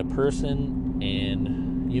person to person,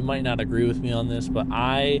 and you might not agree with me on this, but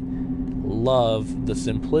I love the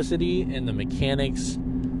simplicity and the mechanics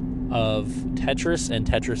of Tetris and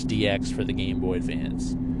Tetris DX for the Game Boy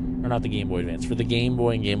Advance. Or not the Game Boy Advance, for the Game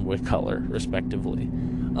Boy and Game Boy Color, respectively.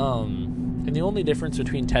 And the only difference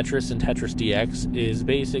between Tetris and Tetris DX is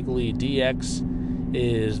basically DX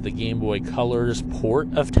is the Game Boy Color's port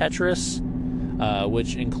of Tetris,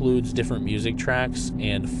 which includes different music tracks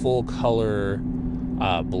and full color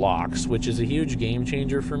blocks, which is a huge game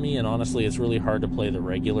changer for me, and honestly it's really hard to play the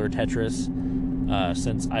regular Tetris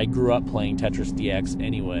since I grew up playing Tetris DX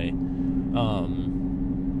anyway.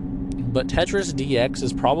 But Tetris DX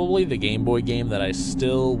is probably the Game Boy game that I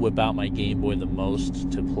still whip out my Game Boy the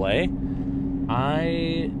most to play.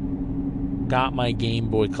 I got my Game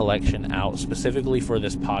Boy collection out specifically for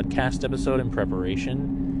this podcast episode in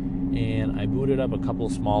preparation, and I booted up a couple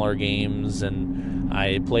smaller games, and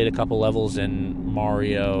I played a couple levels in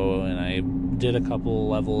Mario, and I did a couple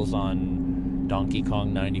levels on Donkey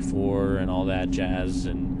Kong 94 and all that jazz.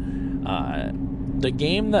 And the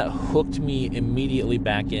game that hooked me immediately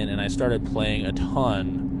back in, and I started playing a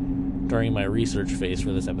ton during my research phase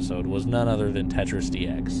for this episode, was none other than Tetris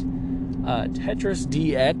DX. Tetris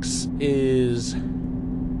DX is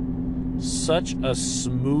such a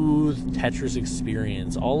smooth Tetris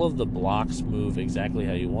experience. All of the blocks move exactly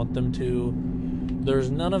how you want them to.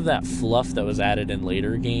 There's none of that fluff that was added in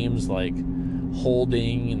later games, like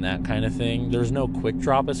holding and that kind of thing. There's no quick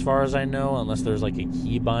drop as far as I know, unless there's like a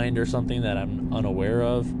keybind or something that I'm unaware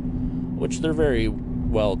of, which there very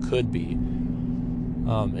well could be.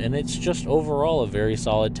 And it's just overall a very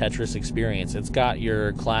solid Tetris experience. It's got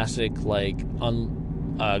your classic, like,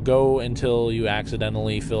 go until you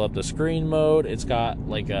accidentally fill up the screen mode. It's got,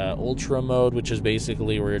 like, a ultra mode, which is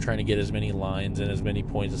basically where you're trying to get as many lines and as many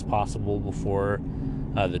points as possible before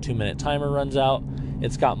The 2-minute timer runs out.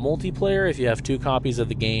 It's got multiplayer if you have 2 copies of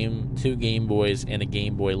the game, 2 Game Boys, and a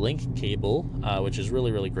Game Boy Link cable, which is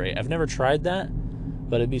really, really great. I've never tried that,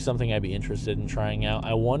 but it'd be something I'd be interested in trying out.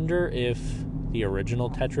 I wonder if the original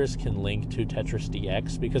Tetris can link to Tetris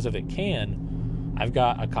DX, because if it can, I've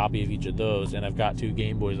got a copy of each of those, and I've got 2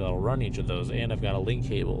 Game Boys that'll run each of those, and I've got a link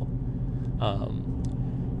cable.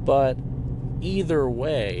 But either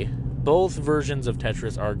way, both versions of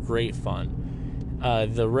Tetris are great fun.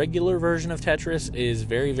 The regular version of Tetris is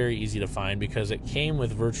very, very easy to find because it came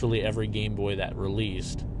with virtually every Game Boy that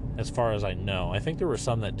released, as far as I know. I think there were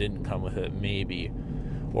some that didn't come with it, maybe.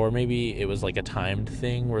 Or maybe it was like a timed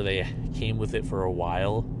thing where they came with it for a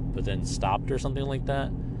while, but then stopped or something like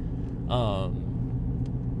that.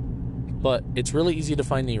 But it's really easy to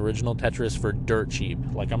find the original Tetris for dirt cheap.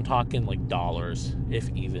 Like, I'm talking like dollars, if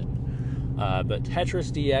even. But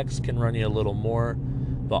Tetris DX can run you a little more.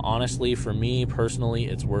 But honestly, for me personally,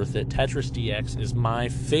 it's worth it. Tetris DX is my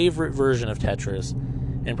favorite version of Tetris,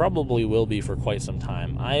 and probably will be for quite some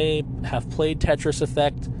time. I have played Tetris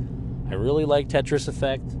Effect. I really like Tetris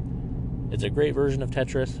Effect. It's a great version of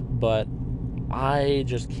Tetris, but I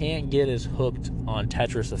just can't get as hooked on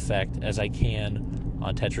Tetris Effect as I can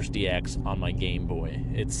on Tetris DX on my Game Boy.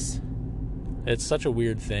 It's such a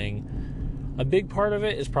weird thing. A big part of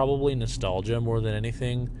it is probably nostalgia more than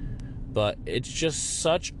anything. But it's just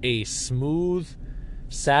such a smooth,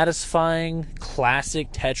 satisfying,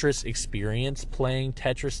 classic Tetris experience playing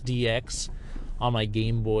Tetris DX on my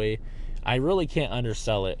Game Boy. I really can't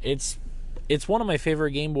undersell it. It's one of my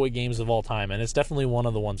favorite Game Boy games of all time, and it's definitely one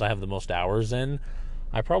of the ones I have the most hours in.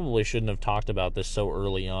 I probably shouldn't have talked about this so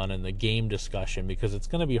early on in the game discussion because it's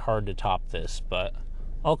going to be hard to top this, but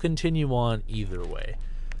I'll continue on either way.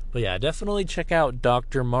 But yeah, definitely check out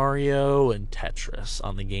Dr. Mario and Tetris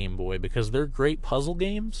on the Game Boy because they're great puzzle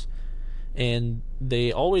games, and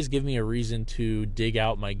they always give me a reason to dig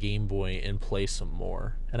out my Game Boy and play some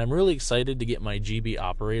more. And I'm really excited to get my GB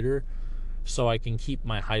operator so I can keep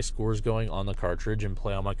my high scores going on the cartridge and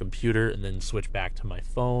play on my computer and then switch back to my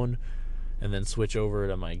phone and then switch over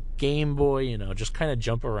to my Game Boy, just kind of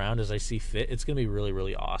jump around as I see fit. It's going to be really,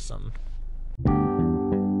 really awesome.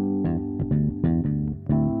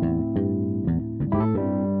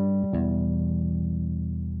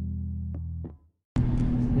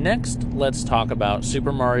 Next, let's talk about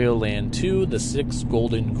Super Mario Land 2, The 6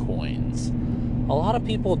 Golden Coins. A lot of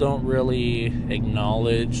people don't really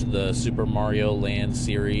acknowledge the Super Mario Land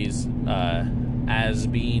series as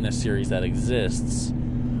being a series that exists.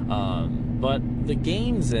 But the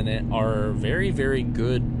games in it are very, very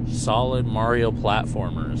good, solid Mario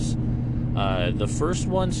platformers. The first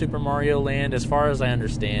one, Super Mario Land, as far as I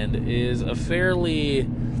understand, is a fairly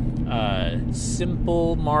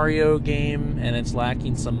simple Mario game, and it's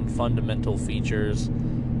lacking some fundamental features.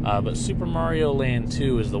 But Super Mario Land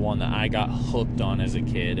 2 is the one that I got hooked on as a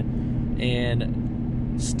kid.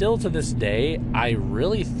 And still to this day, I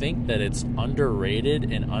really think that it's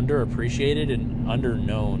underrated and underappreciated and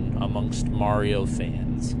underknown amongst Mario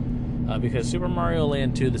fans. Because Super Mario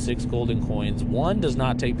Land 2, The 6 Golden Coins, 1, does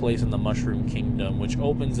not take place in the Mushroom Kingdom, which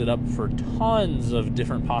opens it up for tons of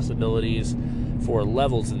different possibilities for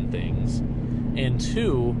levels and things. And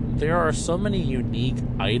 2, there are so many unique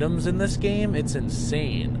items in this game, it's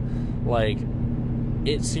insane. Like,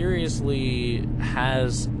 it seriously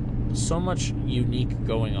has so much unique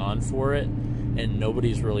going on for it, and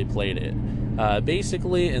nobody's really played it.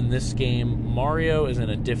 Basically, in this game, Mario is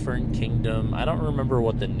in a different kingdom. I don't remember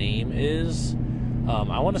what the name is.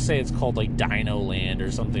 I want to say it's called, like, Dino Land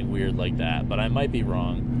or something weird like that, but I might be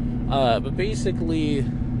wrong. But basically,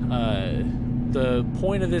 the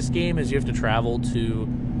point of this game is you have to travel to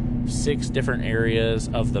 6 different areas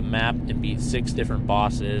of the map and beat 6 different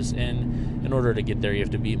bosses, and in order to get there you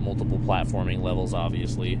have to beat multiple platforming levels,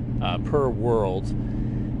 obviously, per world.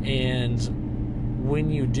 And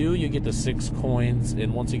when you do, you get the 6 coins,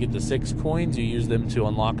 and once you get the 6 coins, you use them to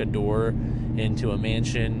unlock a door into a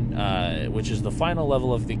mansion, which is the final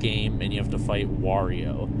level of the game, and you have to fight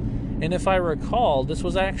Wario. And if I recall, this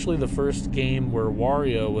was actually the first game where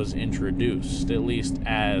Wario was introduced, at least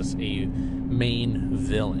as a main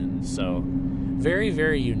villain. So, very,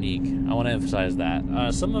 very unique. I want to emphasize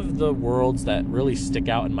that. Some of the worlds that really stick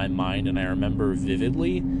out in my mind and I remember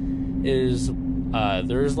vividly is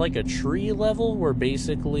there's like a tree level where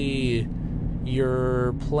basically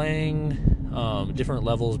you're playing different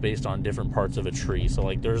levels based on different parts of a tree. So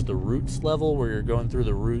like there's the roots level where you're going through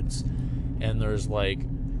the roots, and there's like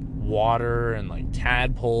water and like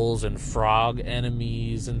tadpoles and frog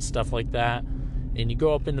enemies and stuff like that. And you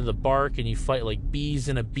go up into the bark and you fight like bees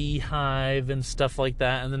in a beehive and stuff like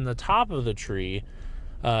that. And then the top of the tree,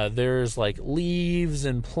 There's like leaves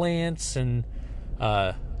and plants and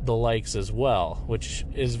the likes as well, which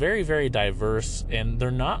is very, very diverse, and they're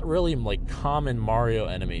not really like common Mario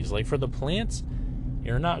enemies. Like for the plants,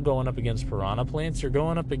 you're not going up against piranha plants, you're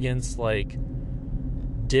going up against like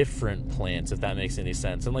different plants, if that makes any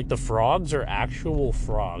sense. And like the frogs are actual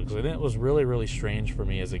frogs, and it was really, really strange for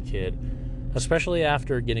me as a kid, especially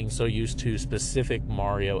after getting so used to specific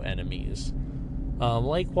Mario enemies.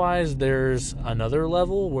 Likewise, there's another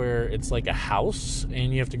level where it's like a house,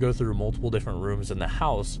 and you have to go through multiple different rooms in the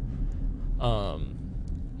house.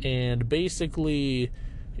 And basically,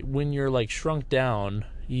 when you're like shrunk down,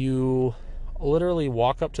 you literally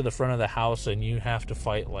walk up to the front of the house, and you have to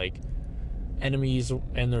fight like enemies,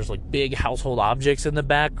 and there's like big household objects in the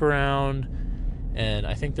background, and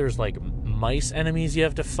I think there's like mice enemies you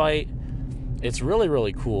have to fight. It's really,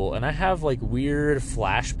 really cool, and I have like weird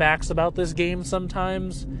flashbacks about this game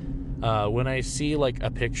sometimes when I see like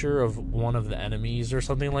a picture of one of the enemies or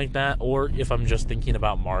something like that, or if I'm just thinking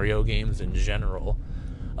about Mario games in general.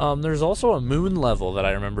 There's also a moon level that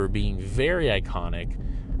I remember being very iconic,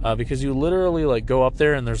 because you literally like go up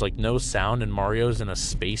there and there's like no sound, and Mario's in a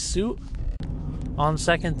spacesuit. On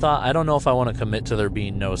second thought, I don't know if I want to commit to there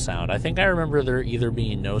being no sound. I think I remember there either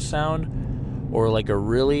being no sound or like a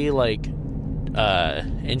really like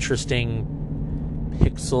interesting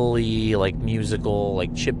pixely like musical like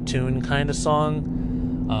chiptune kind of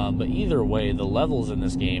song, but either way, the levels in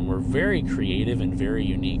this game were very creative and very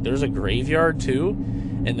unique. There's a graveyard too,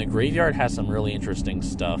 and the graveyard has some really interesting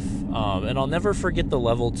stuff, and I'll never forget the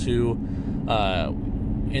level 2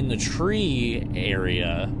 in the tree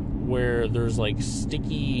area where there's like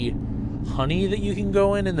sticky honey that you can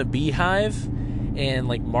go in the beehive, and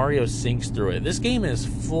like Mario sinks through it. This game is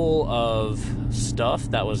full of stuff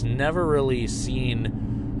that was never really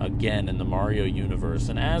seen again in the Mario universe,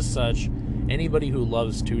 and as such, anybody who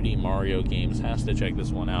loves 2D Mario games has to check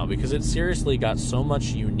this one out, because it seriously got so much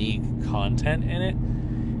unique content in it,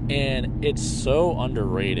 and it's so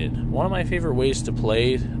underrated. One of my favorite ways to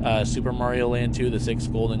play Super Mario Land 2, the 6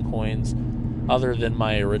 golden coins, other than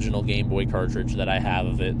my original Game Boy cartridge that I have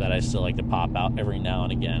of it that I still like to pop out every now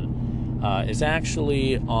and again, is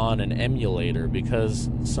actually on an emulator, because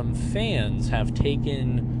some fans have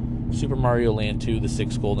taken Super Mario Land 2, the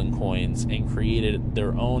 6 golden coins, and created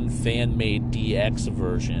their own fan-made DX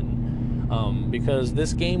version. Because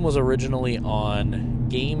this game was originally on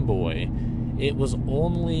Game Boy, it was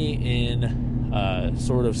only in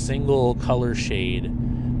sort of single color shade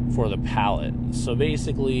for the palette. So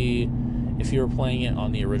basically, if you were playing it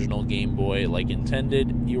on the original Game Boy like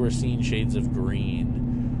intended, you were seeing shades of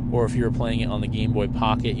green. Or if you were playing it on the Game Boy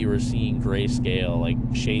Pocket, you were seeing grayscale, like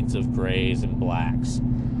shades of grays and blacks.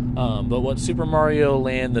 But what Super Mario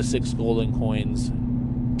Land, the 6 golden coins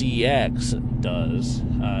DX does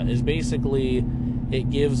is basically it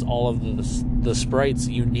gives all of the sprites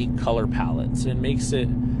unique color palettes and makes it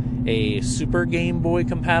a Super Game Boy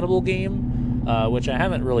compatible game, which I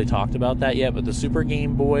haven't really talked about that yet, but the Super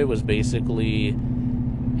Game Boy was basically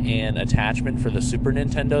an attachment for the Super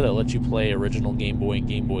Nintendo that lets you play original Game Boy and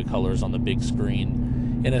Game Boy Colors on the big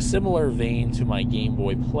screen, in a similar vein to my Game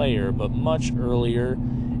Boy Player, but much earlier,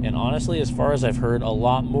 and honestly, as far as I've heard, a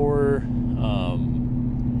lot more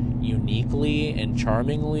uniquely and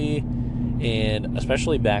charmingly, and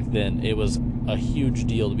especially back then, it was a huge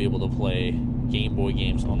deal to be able to play Game Boy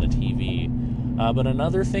games on the TV. But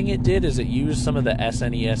another thing it did is it used some of the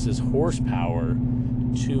SNES's horsepower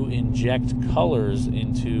to inject colors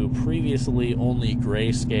into previously only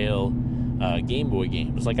grayscale Game Boy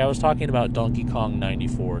games. Like I was talking about Donkey Kong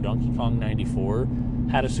 94. Donkey Kong 94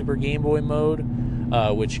 had a Super Game Boy mode,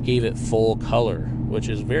 which gave it full color, which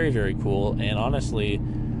is very, very cool. And honestly,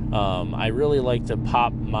 I really like to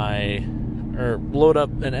load up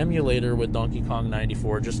an emulator with Donkey Kong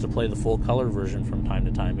 94 just to play the full color version from time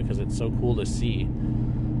to time, because it's so cool to see.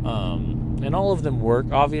 And all of them work,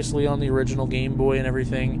 obviously, on the original Game Boy and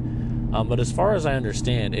everything. But as far as I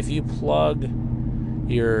understand, if you plug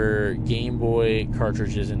your Game Boy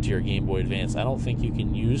cartridges into your Game Boy Advance, I don't think you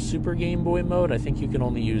can use Super Game Boy mode. I think you can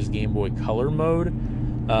only use Game Boy Color mode,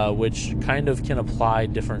 which kind of can apply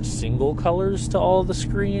different single colors to all the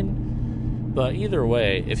screen. But either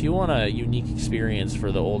way, if you want a unique experience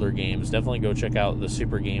for the older games, definitely go check out the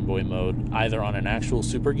Super Game Boy mode, either on an actual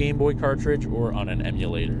Super Game Boy cartridge or on an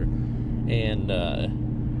emulator. And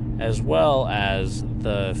as well as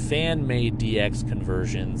the fan-made DX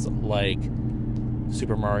conversions like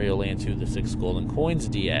Super Mario Land 2, the 6 golden coins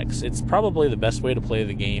DX. It's probably the best way to play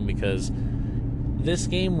the game, because this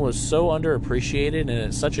game was so underappreciated and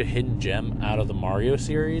it's such a hidden gem out of the Mario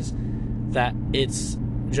series that it's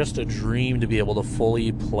just a dream to be able to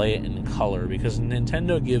fully play it in color, because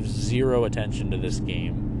Nintendo gives zero attention to this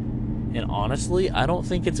game. And honestly, I don't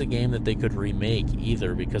think it's a game that they could remake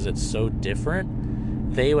either, because it's so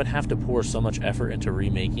different. They would have to pour so much effort into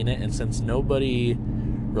remaking it, and since nobody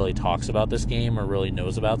really talks about this game or really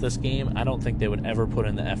knows about this game, I don't think they would ever put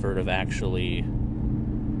in the effort of actually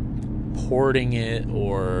porting it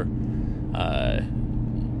or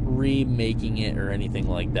remaking it or anything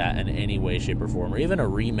like that in any way, shape, or form, or even a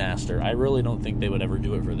remaster. I really don't think they would ever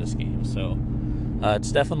do it for this game. So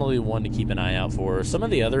it's definitely one to keep an eye out for. Some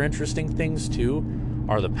of the other interesting things too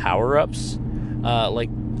are the power-ups.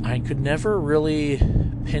 I could never really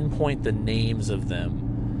pinpoint the names of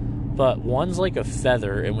them, but one's like a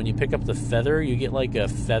feather, and when you pick up the feather, you get like a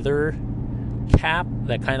feather cap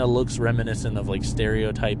that kind of looks reminiscent of like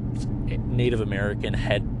stereotyped Native American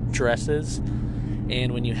headdresses.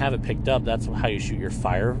 And when you have it picked up, that's how you shoot your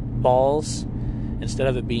fireballs. Instead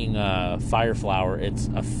of it being a fire flower, it's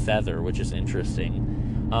a feather, which is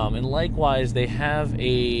interesting. And likewise, they have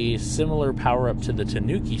a similar power-up to the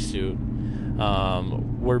Tanuki suit,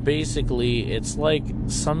 where basically it's like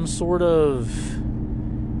some sort of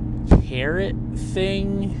carrot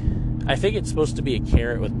thing. I think it's supposed to be a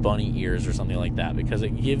carrot with bunny ears or something like that, because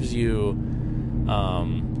it gives you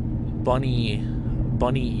bunny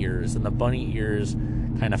ears, and the bunny ears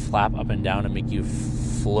kind of flap up and down and make you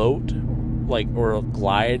float, like, or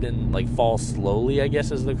glide and like fall slowly, I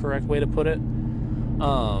guess is the correct way to put it.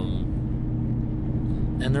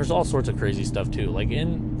 And there's all sorts of crazy stuff too. Like,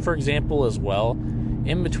 for example, as well,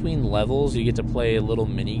 in between levels, you get to play little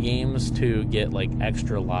mini games to get like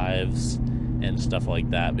extra lives and stuff like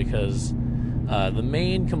that, because the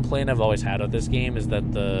main complaint I've always had with this game is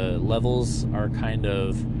that the levels are kind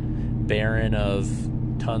of barren of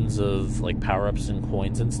tons of like power-ups and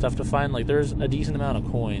coins and stuff to find. Like, there's a decent amount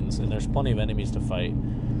of coins and there's plenty of enemies to fight,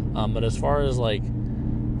 but as far as like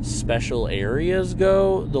special areas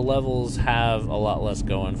go, the levels have a lot less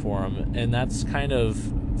going for them, and that's kind of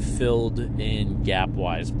filled in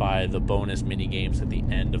gap-wise by the bonus mini games at the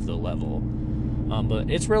end of the level.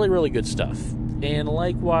 But it's really, really good stuff. And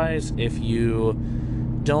likewise, if you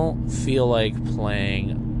don't feel like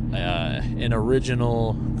playing an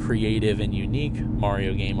original, creative, and unique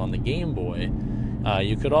Mario game on the Game Boy,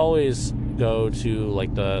 you could always go to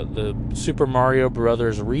like the Super Mario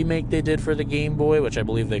Brothers remake they did for the Game Boy, which I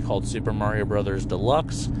believe they called Super Mario Brothers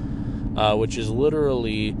Deluxe, which is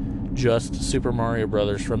literally just Super Mario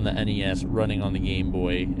Brothers from the NES running on the Game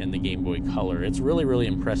Boy and the Game Boy Color. It's really, really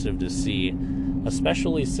impressive to see,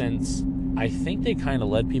 especially since I think they kind of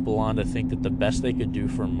led people on to think that the best they could do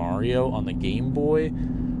for Mario on the Game Boy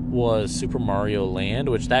was Super Mario Land,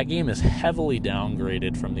 which that game is heavily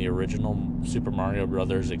downgraded from the original Super Mario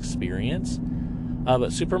Brothers experience.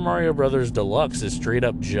 But Super Mario Brothers Deluxe is straight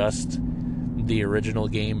up just the original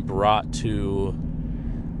game brought to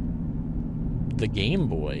the Game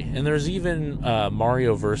Boy. And there's even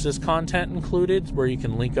Mario Versus content included, where you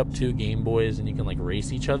can link up two Game Boys and you can like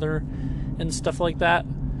race each other and stuff like that.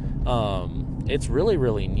 It's really,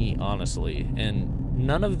 really neat, honestly. And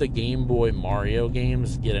none of the Game Boy Mario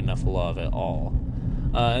games get enough love at all.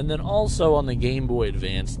 And then also on the Game Boy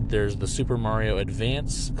Advance, there's the Super Mario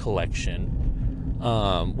Advance Collection,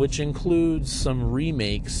 which includes some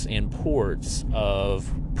remakes and ports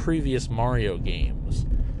of previous Mario games.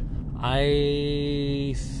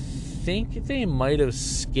 I think they might have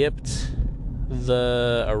skipped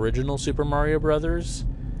the original Super Mario Brothers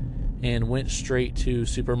and went straight to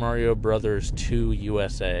Super Mario Brothers 2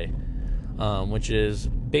 USA, which is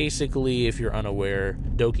basically, if you're unaware,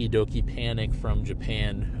 Doki Doki Panic from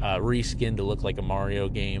Japan, reskinned to look like a Mario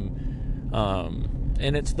game.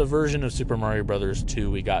 And it's the version of Super Mario Brothers 2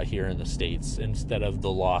 we got here in the States, instead of the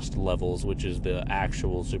Lost Levels, which is the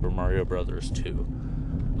actual Super Mario Brothers 2.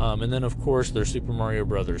 And then, of course, there's Super Mario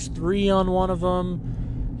Brothers 3 on one of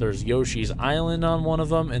them. There's Yoshi's Island on one of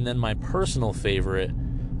them. And then my personal favorite,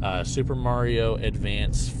 Super Mario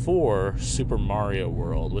Advance 4 Super Mario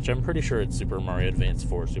World, which I'm pretty sure it's Super Mario Advance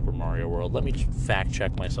 4 Super Mario World. Let me fact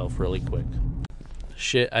check myself really quick.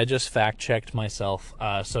 Shit, I just fact checked myself.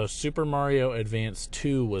 So Super Mario Advance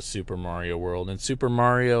 2 was Super Mario World, and Super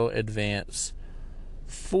Mario Advance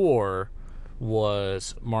 4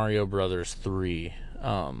 was Mario Brothers 3.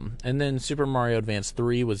 And then Super Mario Advance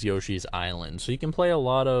 3 was Yoshi's Island. So you can play a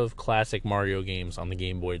lot of classic Mario games on the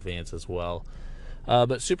Game Boy Advance as well.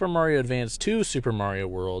 But Super Mario Advance 2 Super Mario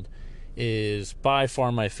World is by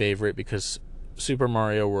far my favorite, because Super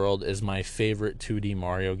Mario World is my favorite 2D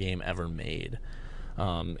Mario game ever made.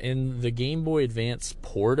 And the Game Boy Advance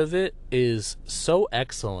port of it is so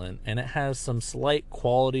excellent, and it has some slight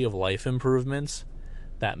quality of life improvements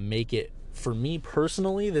that make it, for me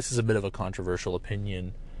personally, this is a bit of a controversial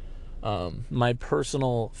opinion, my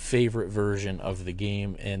personal favorite version of the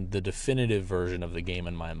game and the definitive version of the game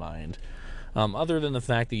in my mind. Other than the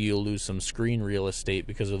fact that you'll lose some screen real estate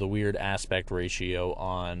because of the weird aspect ratio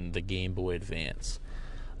on the Game Boy Advance.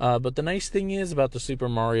 But the nice thing is about the Super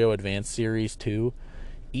Mario Advance series too,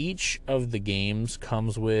 each of the games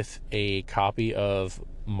comes with a copy of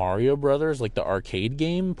Mario Brothers, like the arcade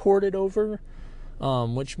game, ported over,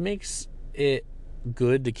 which makes it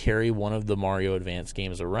good to carry one of the Mario Advance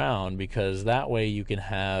games around, because that way you can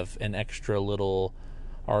have an extra little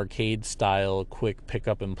arcade style quick pick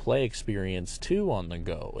up and play experience too on the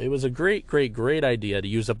go. It was a great idea to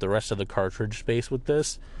use up the rest of the cartridge space with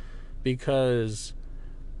this, because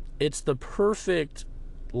it's the perfect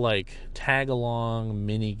like tag along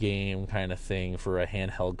mini game kind of thing for a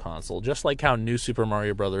handheld console, just like how New Super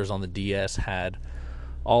Mario Brothers on the DS had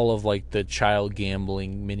all of like the child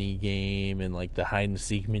gambling mini game and like the hide and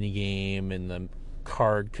seek mini game and the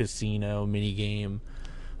card casino mini game.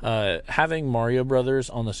 Having Mario Brothers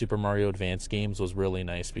on the Super Mario Advance games was really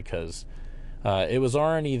nice, because it was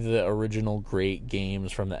already the original great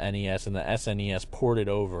games from the NES and the SNES ported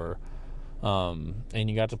over, and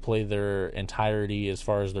you got to play their entirety as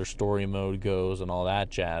far as their story mode goes and all that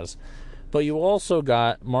jazz. But you also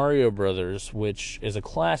got Mario Brothers, which is a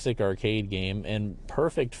classic arcade game and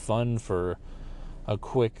perfect fun for a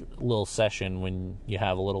quick little session when you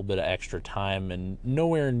have a little bit of extra time, and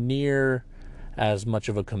nowhere near as much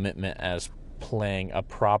of a commitment as playing a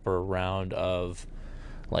proper round of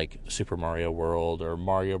like Super Mario World or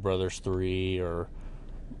Mario Brothers 3 or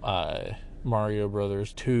Mario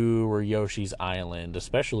Brothers 2 or Yoshi's Island,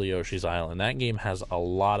 especially Yoshi's Island. That game has a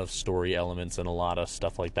lot of story elements and a lot of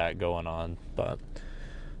stuff like that going on. But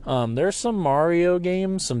there's some Mario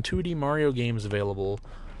games, some 2D Mario games available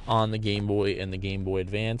on the Game Boy and the Game Boy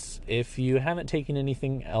Advance. If you haven't taken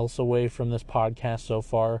anything else away from this podcast so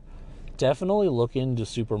far, definitely look into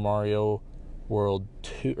Super Mario World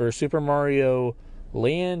 2 or Super Mario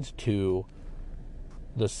Land 2,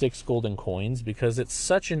 the 6 golden coins, because it's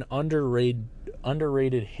such an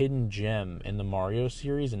underrated hidden gem in the Mario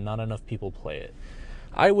series and not enough people play it.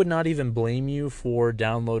 I would not even blame you for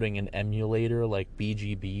downloading an emulator like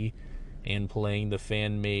BGB and playing the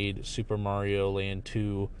fan-made Super Mario Land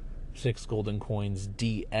 2 6 golden coins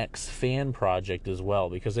DX fan project as well,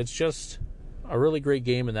 because it's just a really great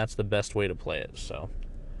game and that's the best way to play it. So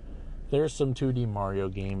there's some 2D Mario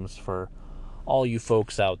games for all you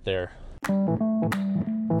folks out there.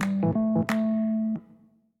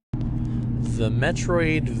 The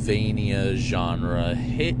Metroidvania genre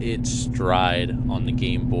hit its stride on the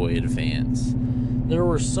Game Boy Advance. There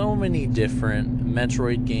were so many different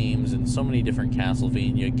Metroid games and so many different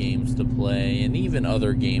Castlevania games to play, and even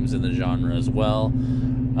other games in the genre as well.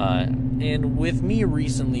 And with me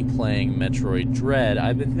recently playing Metroid Dread,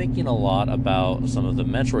 I've been thinking a lot about some of the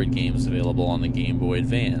Metroid games available on the Game Boy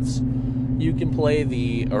Advance. You can play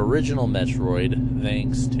the original Metroid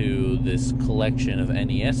thanks to this collection of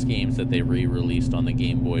NES games that they re-released on the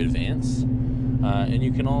Game Boy Advance. And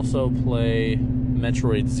you can also play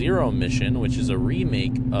Metroid Zero Mission, which is a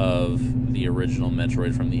remake of the original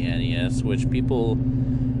Metroid from the NES, which people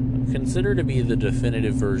consider to be the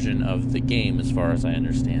definitive version of the game as far as I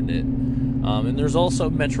understand it. And there's also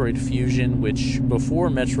Metroid Fusion, which before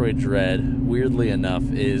Metroid Dread, weirdly enough,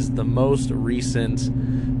 is the most recent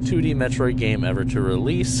 2D Metroid game ever to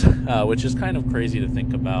release, which is kind of crazy to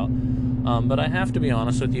think about. But I have to be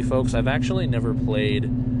honest with you folks, I've actually never played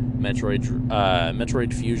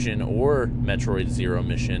Metroid Fusion or Metroid Zero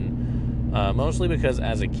Mission, mostly because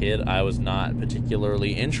as a kid I was not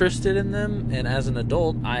particularly interested in them, and as an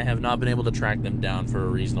adult I have not been able to track them down for a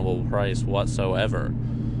reasonable price whatsoever.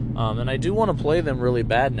 And I do want to play them really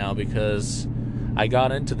bad now, because I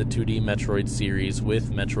got into the 2D Metroid series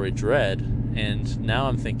with Metroid Dread, and now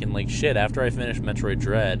I'm thinking, like, shit, after I finish Metroid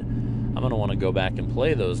Dread, I'm going to want to go back and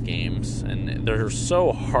play those games. And they're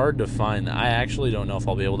so hard to find that I actually don't know if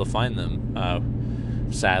I'll be able to find them,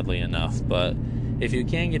 sadly enough. But if you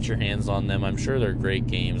can get your hands on them, I'm sure they're great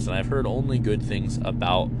games. And I've heard only good things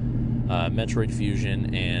about Metroid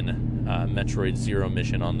Fusion and Metroid Zero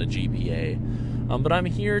Mission on the GBA. But I'm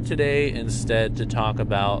here today instead to talk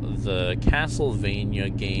about the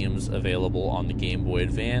Castlevania games available on the Game Boy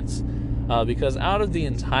Advance, because out of the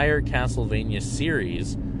entire Castlevania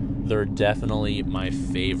series, they're definitely my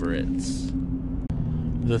favorites.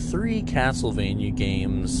 The 3 Castlevania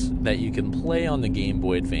games that you can play on the Game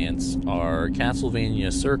Boy Advance are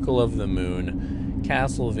Castlevania Circle of the Moon,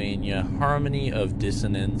 Castlevania Harmony of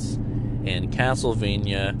Dissonance, and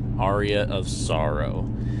Castlevania Aria of Sorrow.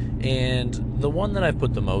 And the one that I've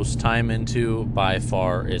put the most time into by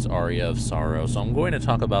far is Aria of Sorrow, so I'm going to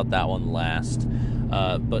talk about that one last.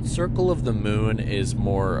 But Circle of the Moon is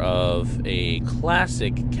more of a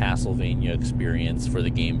classic Castlevania experience for the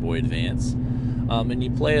Game Boy Advance. And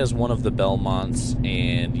you play as one of the Belmonts,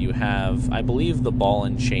 and you have, I believe, the ball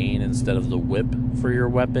and chain instead of the whip for your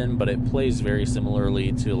weapon, but it plays very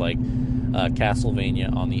similarly to, like,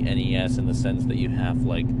 Castlevania on the NES in the sense that you have,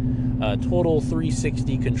 like, total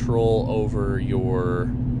 360 control over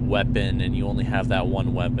your weapon, and you only have that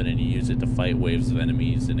one weapon, and you use it to fight waves of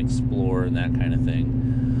enemies and explore and that kind of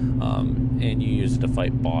thing. And you use it to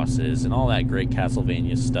fight bosses and all that great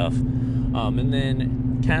Castlevania stuff. And then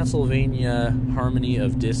Castlevania Harmony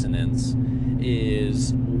of Dissonance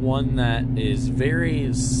is one that is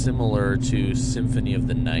very similar to Symphony of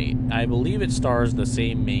the Night. I believe it stars the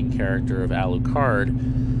same main character of Alucard,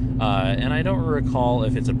 and I don't recall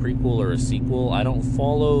if it's a prequel or a sequel. I don't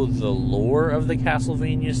follow the lore of the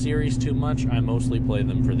Castlevania series too much. I mostly play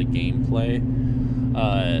them for the gameplay.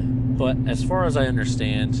 But as far as I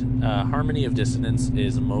understand, Harmony of Dissonance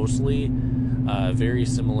is mostly very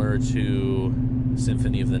similar to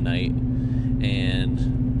Symphony of the Night,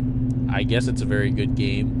 and I guess it's a very good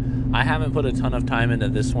game. I haven't put a ton of time into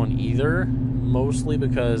this one either, mostly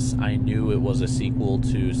because I knew it was a sequel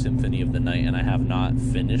to Symphony of the Night, and I have not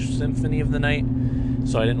finished Symphony of the Night,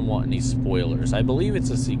 so I didn't want any spoilers. I believe it's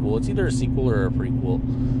a sequel. It's either a sequel or a prequel.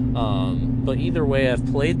 But either way, I've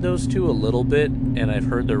played those two a little bit, and I've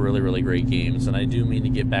heard they're really, really great games, and I do mean to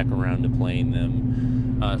get back around to playing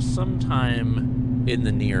them sometime in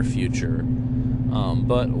the near future.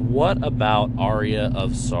 But what about Aria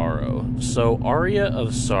of Sorrow? So Aria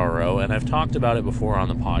of Sorrow, and I've talked about it before on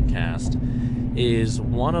the podcast, is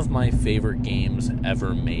one of my favorite games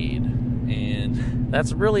ever made. And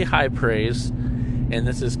that's really high praise, and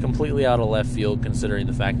this is completely out of left field considering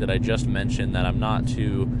the fact that I just mentioned that I'm not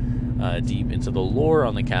too deep into the lore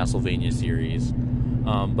on the Castlevania series.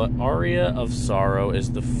 But Aria of Sorrow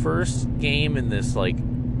is the first game in this, like,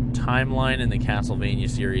 timeline in the Castlevania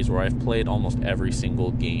series where I've played almost every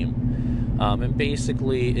single game. And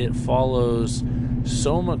basically it follows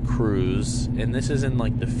Soma Cruz, and this is in,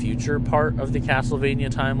 like, the future part of the Castlevania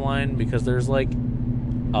timeline, because there's like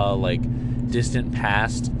distant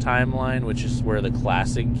past timeline, which is where the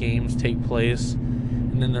classic games take place,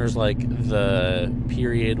 and then there's like the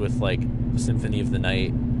period with like Symphony of the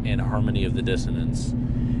Night and Harmony of the Dissonance,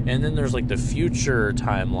 and then there's like the future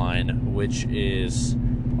timeline, which is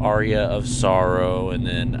Aria of Sorrow, and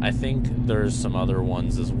then I think there's some other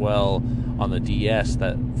ones as well on the DS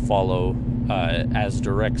that follow as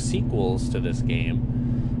direct sequels to this game.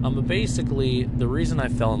 But basically, the reason I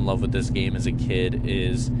fell in love with this game as a kid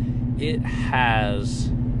is it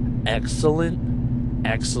has excellent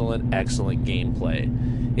gameplay.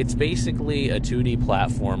 It's basically a 2D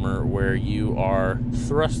platformer where you are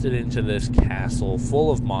thrusted into this castle full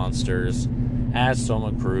of monsters as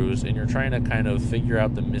Soma Cruz, and you're trying to kind of figure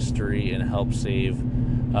out the mystery and help save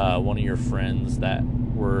one of your friends that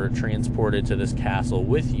were transported to this castle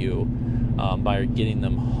with you by getting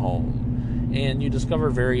them home. And you discover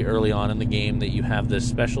very early on in the game that you have this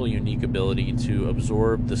special unique ability to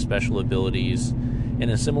absorb the special abilities in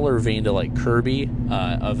a similar vein to like Kirby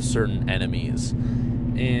of certain enemies.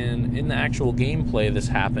 And in the actual gameplay, this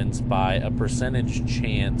happens by a percentage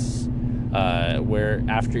chance where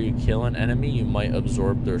after you kill an enemy, you might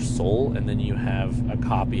absorb their soul, and then you have a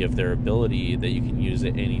copy of their ability that you can use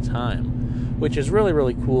at any time, which is really,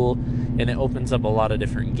 really cool, and it opens up a lot of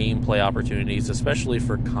different gameplay opportunities, especially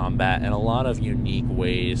for combat, and a lot of unique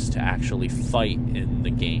ways to actually fight in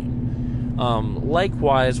the game.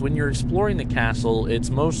 Likewise, when you're exploring the castle, it's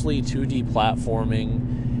mostly 2D platforming,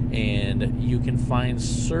 and you can find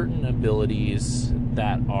certain abilities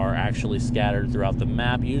that are actually scattered throughout the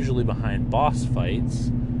map, usually behind boss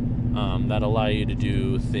fights, that allow you to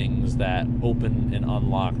do things that open and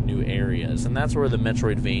unlock new areas. And that's where the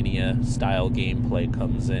Metroidvania style gameplay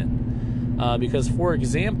comes in. Because, for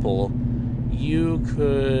example, you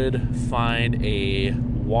could find a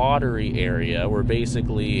watery area where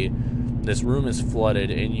basically this room is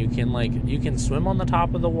flooded, and you can swim on the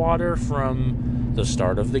top of the water from the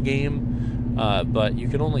start of the game, but you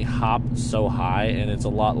can only hop so high, and it's a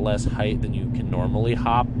lot less height than you can normally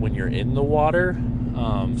hop when you're in the water.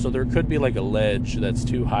 So there could be like a ledge that's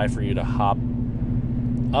too high for you to hop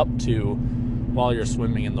up to while you're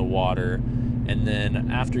swimming in the water. And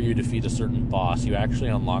then after you defeat a certain boss, you actually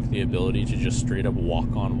unlock the ability to just straight up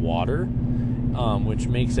walk on water, which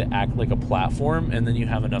makes it act like a platform, and then you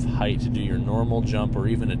have enough height to do your normal jump or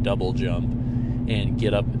even a double jump and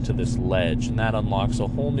get up to this ledge, and that unlocks a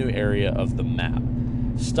whole new area of the map.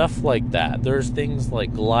 stuff like that. There's things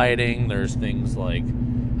like gliding, there's things like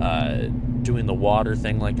doing the water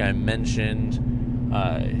thing like I mentioned,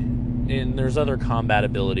 and there's other combat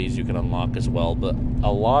abilities you can unlock as well, but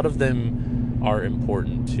a lot of them are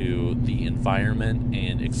important to the environment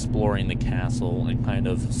and exploring the castle and kind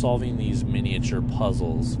of solving these miniature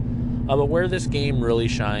puzzles. But where this game really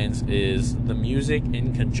shines is the music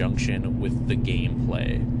in conjunction with the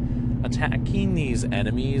gameplay. Attacking these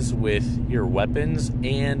enemies with your weapons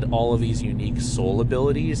and all of these unique soul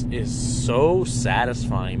abilities is so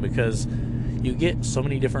satisfying because you get so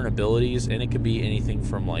many different abilities, and it could be anything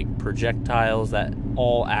from like projectiles that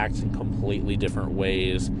all act in completely different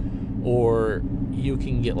ways, or you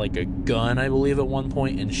can get like a gun, I believe, at one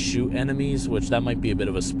point and shoot enemies, which that might be a bit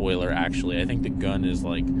of a spoiler actually. I think the gun is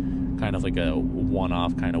like kind of like a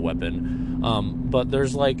one-off kind of weapon. But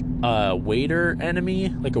there's like a waiter enemy,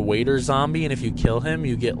 like a waiter zombie, and if you kill him,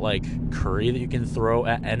 you get like curry that you can throw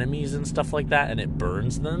at enemies and stuff like that, and it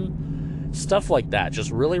burns them. Stuff like that, just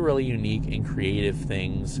really, really unique and creative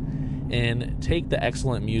things. And take the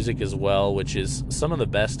excellent music as well, which is some of the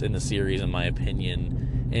best in the series in my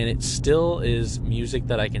opinion. And it still is music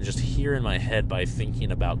that I can just hear in my head by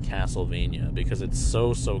thinking about Castlevania, because it's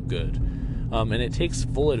so, so good. And it takes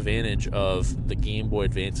full advantage of the Game Boy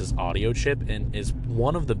Advance's audio chip and is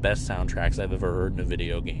one of the best soundtracks I've ever heard in a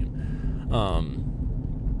video game.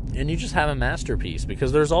 And you just have a masterpiece,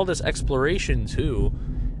 because there's all this exploration too,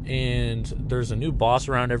 and there's a new boss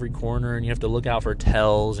around every corner, and you have to look out for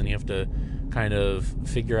tells, and you have to kind of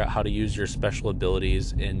figure out how to use your special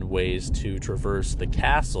abilities in ways to traverse the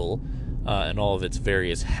castle and all of its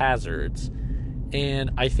various hazards. And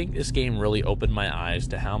I think this game really opened my eyes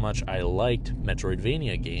to how much I liked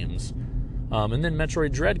Metroidvania games. And then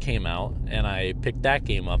Metroid Dread came out, and I picked that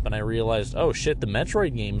game up, and I realized, oh shit, the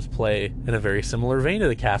Metroid games play in a very similar vein to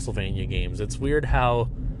the Castlevania games. It's weird how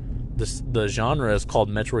the genre is called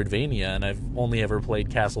Metroidvania, and I've only ever played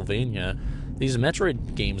Castlevania. These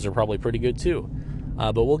Metroid games are probably pretty good too.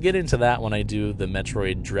 But we'll get into that when I do the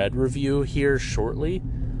Metroid Dread review here shortly.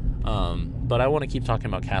 But I want to keep talking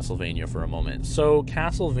about Castlevania for a moment. So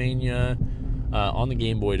Castlevania on the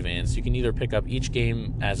Game Boy Advance, you can either pick up each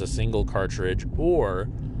game as a single cartridge, or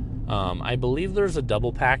I believe there's a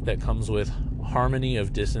double pack that comes with Harmony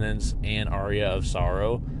of Dissonance and Aria of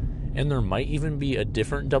Sorrow. And there might even be a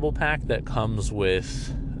different double pack that comes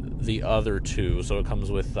with the other two. So it comes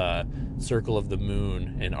with Circle of the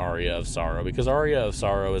Moon and Aria of Sorrow, because Aria of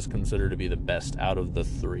Sorrow is considered to be the best out of the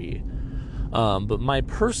three. But my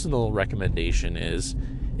personal recommendation is,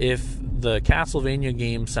 if the Castlevania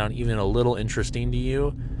games sound even a little interesting to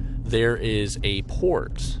you, there is a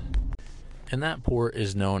port. And that port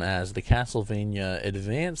is known as the Castlevania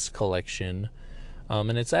Advance Collection.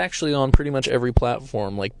 And it's actually on pretty much every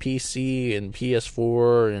platform, like PC and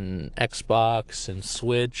PS4 and Xbox and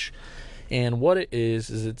Switch. And what it is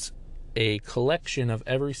it's a collection of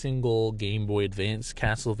every single Game Boy Advance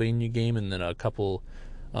Castlevania game, and then a couple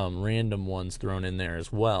random ones thrown in there as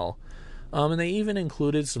well. And they even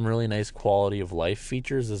included some really nice quality of life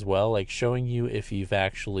features as well, like showing you if you've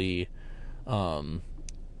actually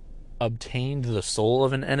obtained the soul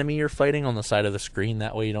of an enemy you're fighting on the side of the screen.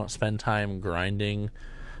 That way you don't spend time grinding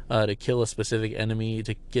to kill a specific enemy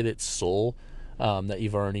to get its soul that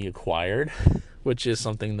you've already acquired, which is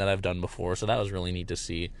something that I've done before, so that was really neat to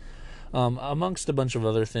see. Amongst a bunch of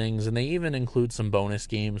other things, and they even include some bonus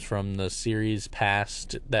games from the series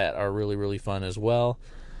past that are really, really fun as well.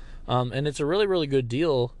 And it's a really, really good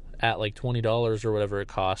deal at like $20 or whatever it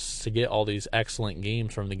costs to get all these excellent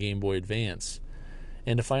games from the Game Boy Advance,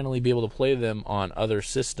 and to finally be able to play them on other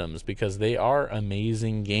systems, because they are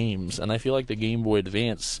amazing games. And I feel like the Game Boy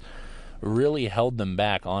Advance really held them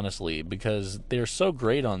back, honestly, because they're so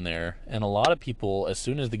great on there, and a lot of people, as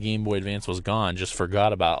soon as the Game Boy Advance was gone, just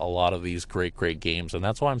forgot about a lot of these great, great games, and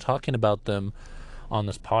that's why I'm talking about them on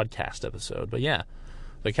this podcast episode. But yeah,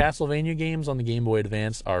 the Castlevania games on the Game Boy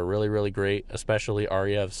Advance are really, really great, especially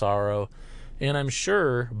Aria of Sorrow. And I'm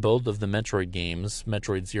sure both of the Metroid games,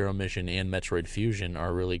 Metroid Zero Mission and Metroid Fusion,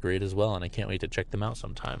 are really great as well, and I can't wait to check them out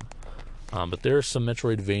sometime. But there's some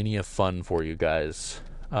Metroidvania fun for you guys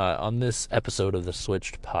on this episode of the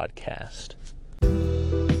Switched Podcast.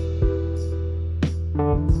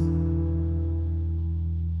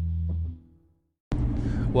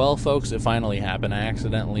 Well, folks, it finally happened. I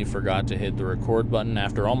accidentally forgot to hit the record button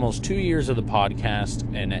after almost 2 years of the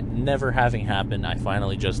podcast, and it never having happened, I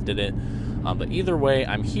finally just did it. But either way,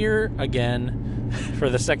 I'm here again for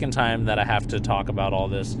the second time that I have to talk about all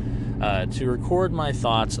this to record my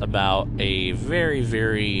thoughts about a very,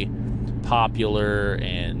 very popular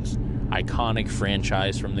and iconic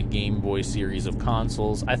franchise from the Game Boy series of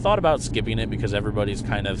consoles. I thought about skipping it because everybody's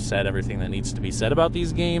kind of said everything that needs to be said about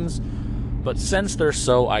these games, but since they're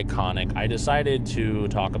so iconic, I decided to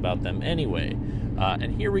talk about them anyway.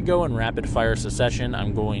 And here we go in rapid fire succession.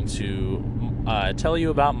 I'm going to tell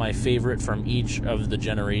you about my favorite from each of the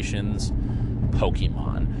generations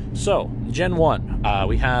Pokemon. So, Gen 1,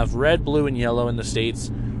 we have Red, Blue, and Yellow in the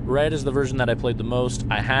States. Red is the version that I played the most.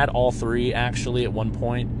 I had all three, actually, at one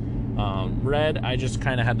point. Red, I just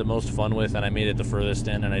kind of had the most fun with, and I made it the furthest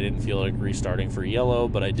in, and I didn't feel like restarting for Yellow,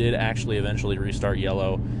 but I did actually eventually restart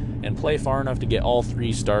Yellow and play far enough to get all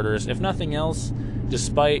three starters. If nothing else,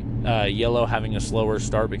 despite Yellow having a slower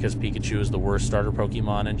start because Pikachu is the worst starter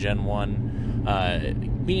Pokemon in Gen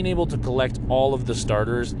 1, being able to collect all of the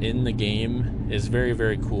starters in the game is very,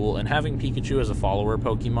 very cool, and having Pikachu as a follower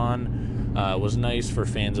Pokemon was nice for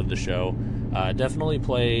fans of the show. Definitely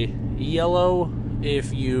play Yellow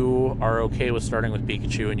if you are okay with starting with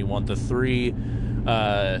Pikachu and you want the three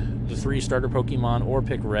starter Pokemon, or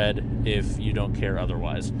pick Red if you don't care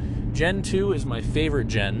otherwise. Gen 2 is my favorite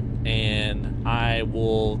gen, and I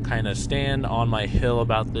will kind of stand on my hill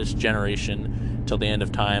about this generation till the end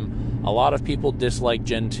of time. A lot of people dislike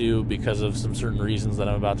Gen 2 because of some certain reasons that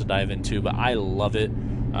I'm about to dive into, but I love it.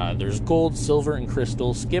 There's Gold, Silver, and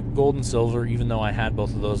Crystal. Skip Gold and Silver, even though I had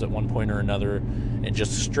both of those at one point or another, and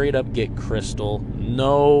just straight up get Crystal.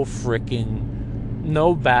 No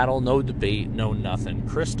battle, no debate, no nothing.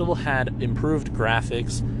 Crystal had improved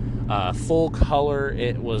graphics, full color.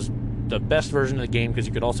 It was the best version of the game because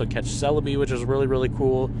you could also catch Celebi, which is really, really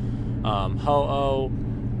cool. Ho-Oh,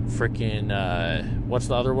 freaking, what's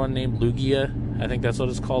the other one named? Lugia? I think that's what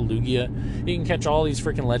it's called, Lugia. You can catch all these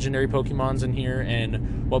freaking legendary Pokemons in here,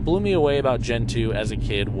 and what blew me away about Gen 2 as a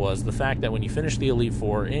kid was the fact that when you finish the Elite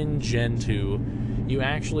Four in Gen 2, you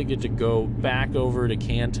actually get to go back over to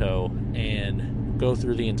Kanto and go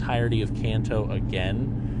through the entirety of Kanto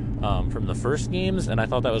again from the first games, and I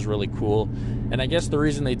thought that was really cool. And I guess the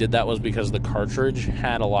reason they did that was because the cartridge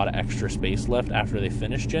had a lot of extra space left after they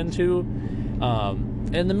finished Gen 2.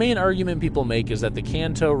 And the main argument people make is that the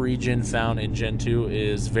Kanto region found in Gen 2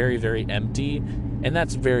 is very, very empty, and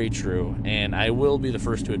that's very true, and I will be the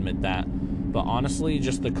first to admit that. But honestly,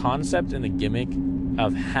 just the concept and the gimmick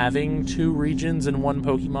of having two regions in one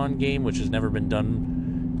Pokemon game, which has never been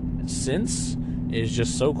done since, is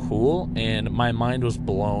just so cool, and my mind was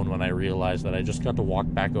blown when I realized that I just got to walk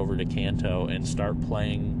back over to Kanto and start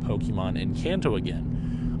playing Pokemon in Kanto again.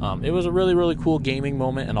 It was a really, really cool gaming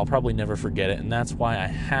moment, and I'll probably never forget it, and that's why I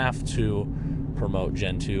have to promote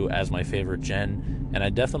Gen 2 as my favorite gen, and I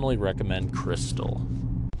definitely recommend Crystal.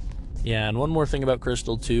 Yeah, and one more thing about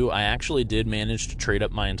Crystal, too. I actually did manage to trade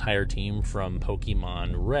up my entire team from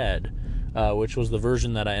Pokemon Red, which was the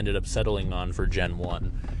version that I ended up settling on for Gen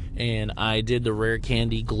 1. And I did the rare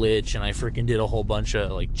candy glitch, and I freaking did a whole bunch of,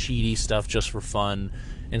 cheaty stuff just for fun.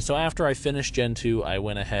 And so after I finished Gen 2, I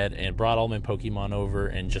went ahead and brought all my Pokemon over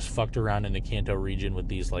and just fucked around in the Kanto region with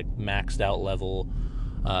these, maxed out level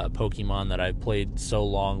Pokemon that I've played so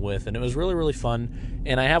long with, and it was really, really fun.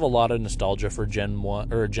 And I have a lot of nostalgia for Gen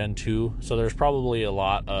 1 or Gen 2, so there's probably a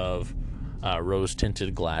lot of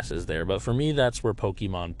rose-tinted glasses there. But for me, that's where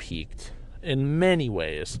Pokemon peaked in many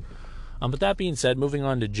ways. But that being said, moving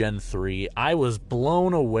on to Gen 3, I was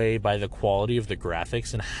blown away by the quality of the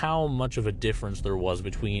graphics and how much of a difference there was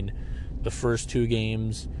between the first two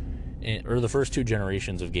games, or the first two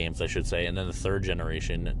generations of games, I should say, and then the third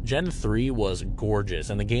generation. Gen 3 was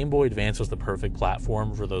gorgeous, and the Game Boy Advance was the perfect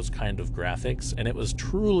platform for those kind of graphics, and it was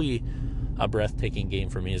truly a breathtaking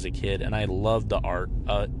game for me as a kid, and I loved the art,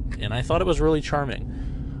 and I thought it was really charming.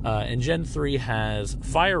 And Gen 3 has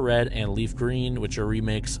Fire Red and Leaf Green, which are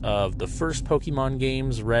remakes of the first Pokemon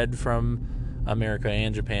games, Red from America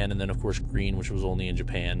and Japan, and then, of course, Green, which was only in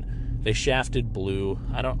Japan. They shafted Blue.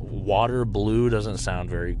 Water Blue doesn't sound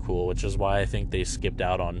very cool, which is why I think they skipped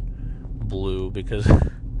out on Blue, because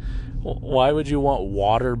why would you want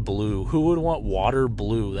Water Blue? Who would want Water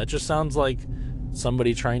Blue? That just sounds like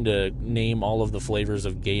somebody trying to name all of the flavors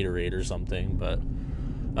of Gatorade or something, but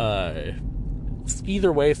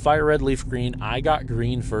either way, Fire Red, Leaf Green. I got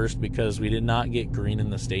Green first because we did not get Green in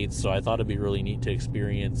the States, so I thought it'd be really neat to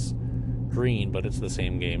experience Green, but it's the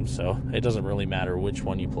same game, so it doesn't really matter which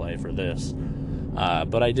one you play for this.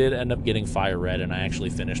 But I did end up getting Fire Red, and I actually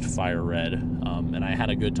finished Fire Red, and I had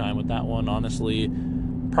a good time with that one, honestly.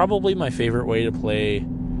 Probably my favorite way to play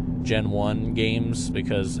Gen 1 games,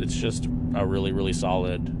 because it's just a really, really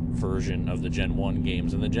solid version of the Gen 1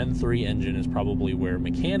 games, and the Gen 3 engine is probably where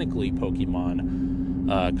mechanically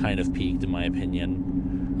Pokemon kind of peaked, in my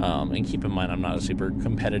opinion. And keep in mind, I'm not a super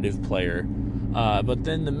competitive player, But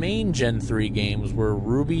then the main Gen 3 games were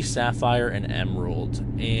Ruby, Sapphire, and Emerald.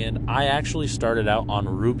 And I actually started out on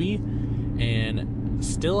Ruby and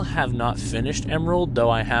still have not finished Emerald, though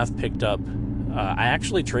I have picked up... I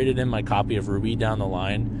actually traded in my copy of Ruby down the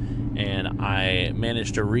line, and I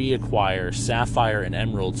managed to reacquire Sapphire and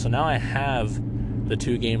Emerald. So now I have the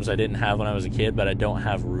two games I didn't have when I was a kid, but I don't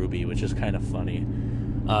have Ruby, which is kind of funny.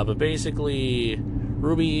 But basically,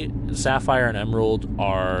 Ruby, Sapphire, and Emerald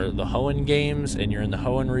are the Hoenn games, and you're in the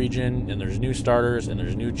Hoenn region, and there's new starters, and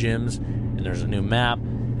there's new gyms, and there's a new map,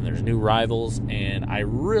 and there's new rivals, and I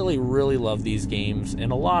really, really love these games,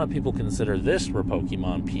 and a lot of people consider this where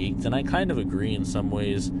Pokemon peaked, and I kind of agree in some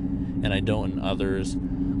ways, and I don't in others,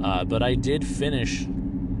 but I did finish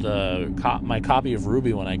my copy of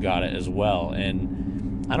Ruby when I got it as well,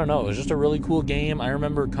 and I don't know, it was just a really cool game. I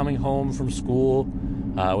remember coming home from school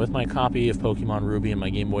with my copy of Pokemon Ruby and my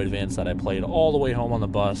Game Boy Advance that I played all the way home on the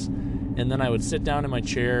bus, and then I would sit down in my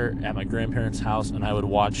chair at my grandparents' house and I would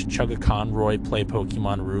watch Chugga play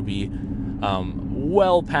Pokemon Ruby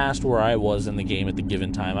well past where I was in the game at the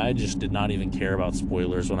given time. I just did not even care about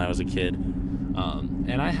spoilers when I was a kid.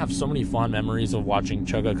 And I have so many fond memories of watching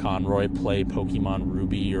Chugga play Pokemon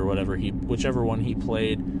Ruby or whichever one he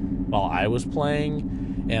played while I was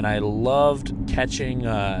playing, and I loved catching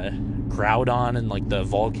Groudon in like the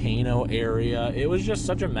volcano area. It was just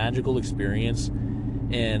such a magical experience,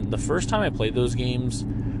 and the first time I played those games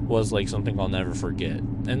was like something I'll never forget.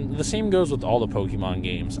 And the same goes with all the Pokemon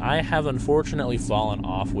games. I have unfortunately fallen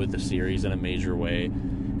off with the series in a major way,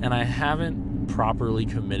 and I haven't properly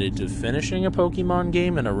committed to finishing a Pokemon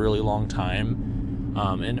game in a really long time.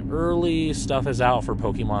 And early stuff is out for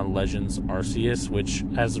Pokemon Legends Arceus, which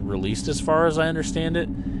has released as far as I understand it,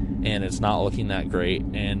 and it's not looking that great.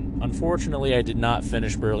 And unfortunately, I did not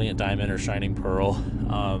finish Brilliant Diamond or Shining Pearl.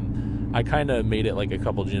 I kind of made it like a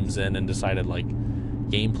couple gyms in and decided like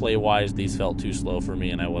gameplay-wise, these felt too slow for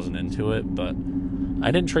me and I wasn't into it. But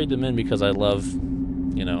I didn't trade them in because I love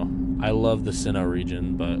the Sinnoh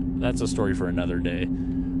region, but that's a story for another day.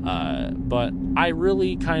 But I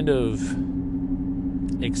really kind of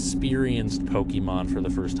experienced Pokemon for the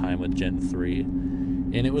first time with Gen 3.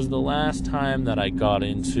 And it was the last time that I got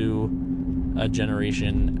into a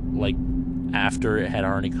generation like after it had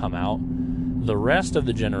already come out. The rest of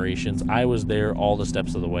the generations, I was there all the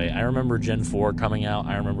steps of the way. I remember Gen 4 coming out.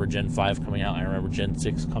 I remember Gen 5 coming out. I remember Gen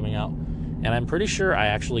 6 coming out. And I'm pretty sure I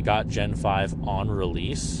actually got Gen 5 on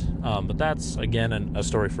release. But that's, again, a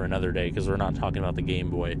story for another day because we're not talking about the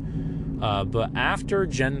Game Boy. But after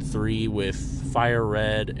Gen 3 with Fire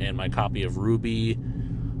Red and my copy of Ruby,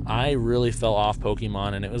 I really fell off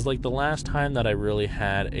Pokemon, and it was like the last time that I really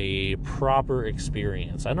had a proper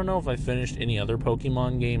experience. I don't know if I finished any other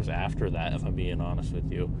Pokemon games after that, if I'm being honest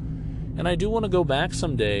with you. And I do want to go back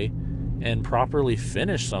someday and properly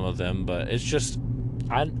finish some of them, but it's just,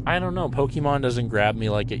 I don't know, Pokemon doesn't grab me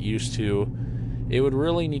like it used to. It would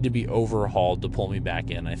really need to be overhauled to pull me back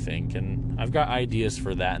in, I think, and I've got ideas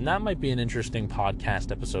for that, and that might be an interesting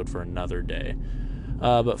podcast episode for another day.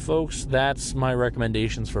 But folks, that's my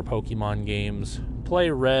recommendations for Pokemon games. Play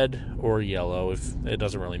Red or Yellow, if it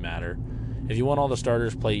doesn't really matter. If you want all the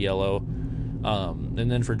starters, play Yellow.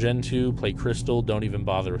 And then for Gen 2, play Crystal. Don't even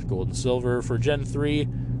bother with Gold and Silver. For Gen 3,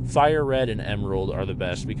 Fire Red and Emerald are the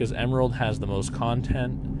best because Emerald has the most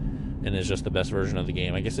content and is just the best version of the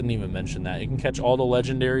game. I guess I didn't even mention that. You can catch all the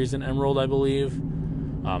legendaries in Emerald, I believe.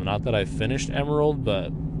 Not that I finished Emerald, but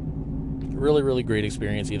really, really great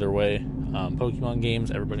experience either way. Pokemon games,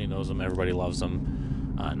 everybody knows them, everybody loves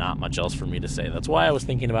them. Not much else for me to say. That's why I was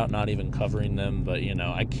thinking about not even covering them, but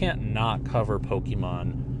I can't not cover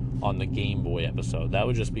Pokemon on the Game Boy episode. That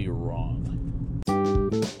would just be wrong.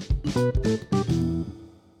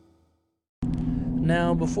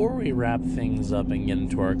 Now, before we wrap things up and get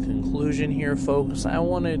into our conclusion here, folks, I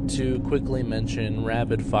wanted to quickly mention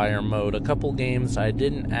Rapid Fire Mode, a couple games I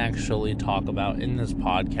didn't actually talk about in this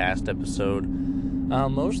podcast episode.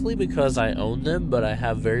 Mostly because I own them, but I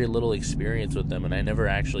have very little experience with them, and I never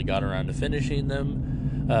actually got around to finishing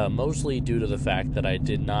them, mostly due to the fact that I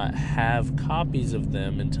did not have copies of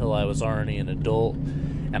them until I was already an adult,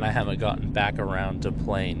 and I haven't gotten back around to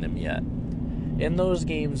playing them yet. And those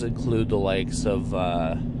games include the likes of,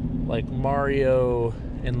 like Mario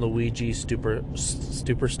and Luigi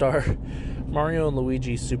Superstar, Mario and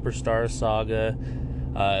Luigi Superstar Saga.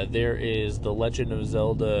 There is The Legend of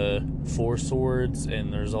Zelda Four Swords,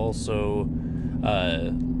 and there's also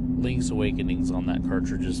Link's Awakenings on that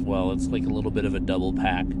cartridge as well. It's like a little bit of a double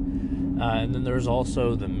pack. And then there's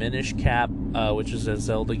also the Minish Cap, which is a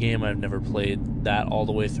Zelda game. I've never played that all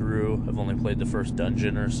the way through. I've only played the first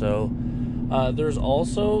dungeon or so. There's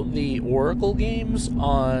also the Oracle games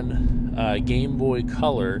on Game Boy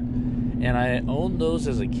Color, and I owned those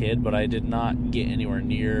as a kid, but I did not get anywhere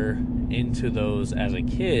near into those as a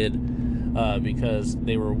kid because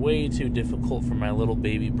they were way too difficult for my little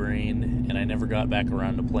baby brain, and I never got back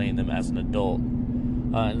around to playing them as an adult.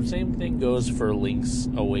 And the same thing goes for Link's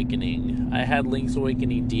Awakening. I had Link's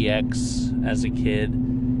Awakening DX as a kid,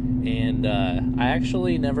 and I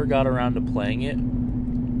actually never got around to playing it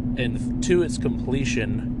and to its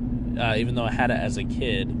completion, even though I had it as a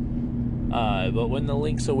kid. But when the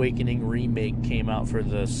Link's Awakening remake came out for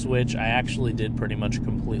the Switch, I actually did pretty much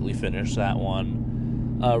completely finish that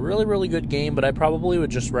one. Really, really good game, but I probably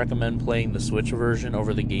would just recommend playing the Switch version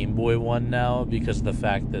over the Game Boy one now, because of the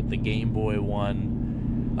fact that the Game Boy one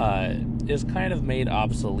is kind of made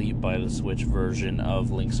obsolete by the Switch version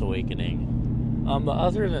of Link's Awakening. But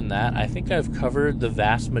other than that, I think I've covered the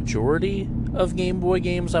vast majority of Game Boy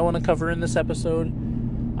games I want to cover in this episode.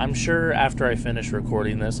 I'm sure after I finish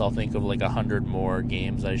recording this, I'll think of like 100 more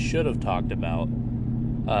games I should have talked about.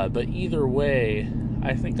 But either way,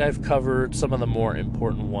 I think I've covered some of the more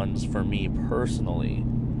important ones for me personally.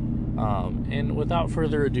 And without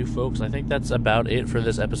further ado, folks, I think that's about it for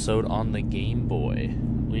this episode on the Game Boy.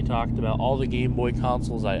 We talked about all the Game Boy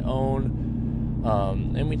consoles I own,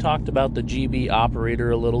 and we talked about the GB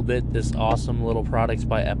Operator a little bit, this awesome little product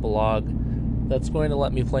by Epilogue that's going to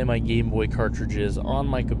let me play my Game Boy cartridges on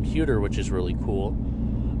my computer, which is really cool.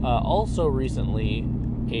 Also recently,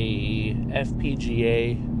 a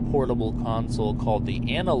FPGA portable console called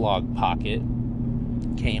the Analog Pocket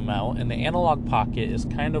came out, and the Analog Pocket is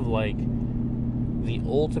kind of like the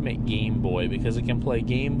ultimate Game Boy because it can play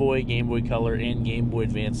Game Boy, Game Boy Color, and Game Boy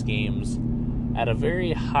Advance games at a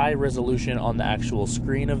very high resolution on the actual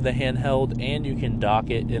screen of the handheld, and you can dock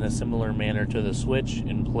it in a similar manner to the Switch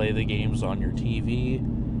and play the games on your TV,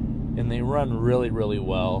 and they run really, really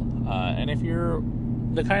well. And if you're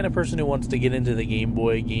the kind of person who wants to get into the Game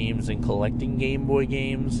Boy games and collecting Game Boy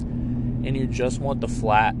games, and you just want the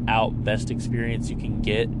flat-out best experience you can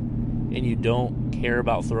get, and you don't care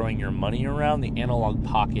about throwing your money around, the Analog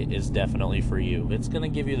Pocket is definitely for you. It's going to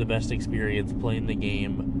give you the best experience playing the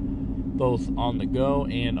game both on the go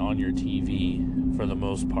and on your TV for the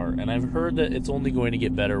most part. And I've heard that it's only going to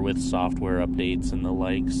get better with software updates and the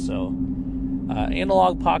likes, so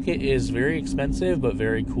Analog Pocket is very expensive but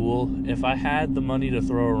very cool. If I had the money to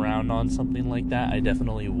throw around on something like that, I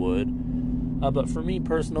definitely would. But for me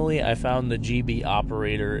personally, I found the GB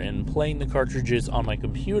Operator, and playing the cartridges on my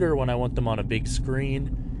computer when I want them on a big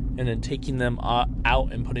screen, and then taking them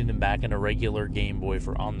out and putting them back in a regular Game Boy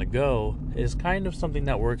for on the go, is kind of something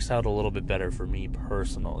that works out a little bit better for me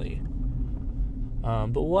personally.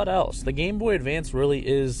 But what else? The Game Boy Advance really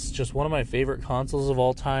is just one of my favorite consoles of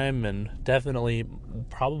all time, and definitely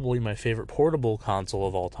probably my favorite portable console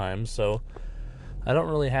of all time, so I don't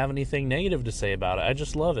really have anything negative to say about it. I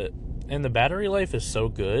just love it. And the battery life is so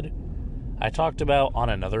good. I talked about on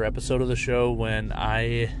another episode of the show when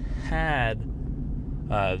I had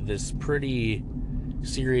this pretty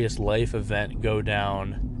serious life event go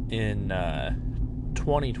down in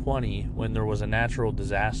 2020 when there was a natural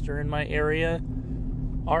disaster in my area.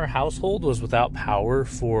 Our household was without power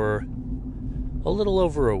for a little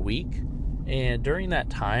over a week. And during that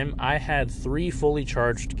time, I had 3 fully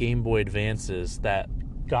charged Game Boy Advances that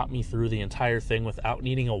got me through the entire thing without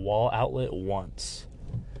needing a wall outlet once.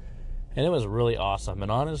 And it was really awesome.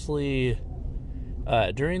 And honestly,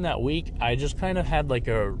 during that week, I just kind of had like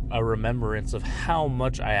a remembrance of how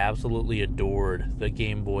much I absolutely adored the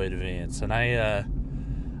Game Boy Advance. And I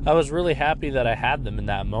was really happy that I had them in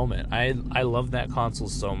that moment. I love that console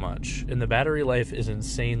so much. And the battery life is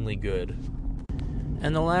insanely good.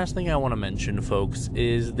 And the last thing I want to mention, folks,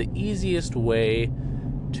 is the easiest way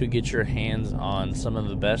to get your hands on some of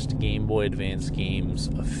the best Game Boy Advance games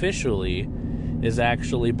officially is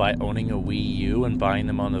actually by owning a Wii U and buying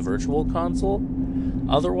them on the Virtual Console.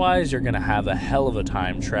 Otherwise, you're going to have a hell of a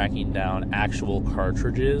time tracking down actual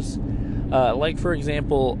cartridges. Like, for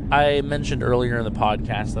example, I mentioned earlier in the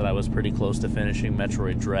podcast that I was pretty close to finishing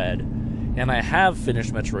Metroid Dread, and I have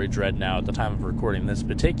finished Metroid Dread now at the time of recording this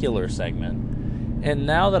particular segment. And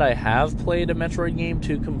now that I have played a Metroid game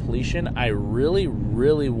to completion, I really,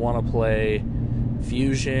 really want to play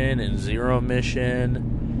Fusion and Zero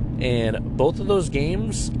Mission. And both of those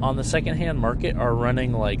games on the secondhand market are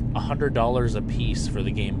running like $100 a piece for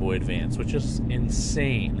the Game Boy Advance, which is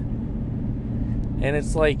insane. And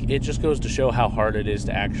it's like, it just goes to show how hard it is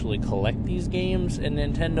to actually collect these games, and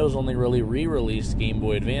Nintendo's only really re-released Game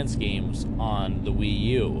Boy Advance games on the Wii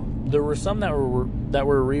U. There were some that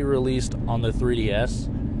were re-released on the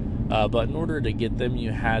 3DS, But in order to get them,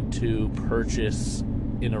 you had to purchase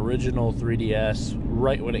an original 3DS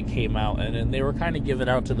right when it came out, and then they were kind of given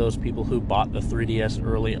out to those people who bought the 3DS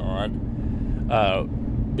early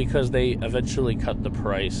on, because they eventually cut the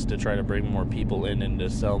price to try to bring more people in and to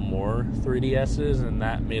sell more 3DSs, and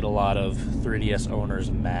that made a lot of 3DS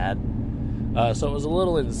owners mad. So it was a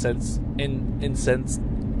little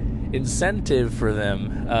incentive for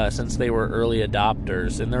them, since they were early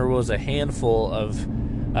adopters, and there was a handful of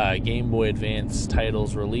Game Boy Advance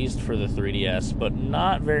titles released for the 3DS, but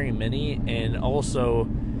not very many. And also,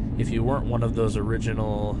 if you weren't one of those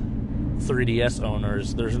original 3DS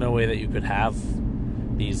owners, there's no way that you could have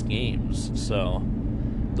these games. So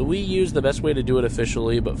the Wii U is the best way to do it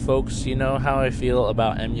officially, but folks, you know how I feel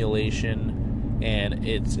about emulation and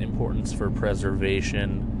its importance for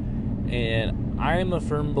preservation, and I'm a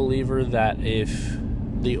firm believer that if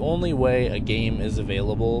the only way a game is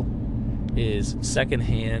available is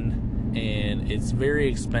secondhand, and it's very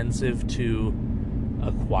expensive to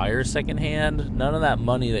acquire secondhand, none of that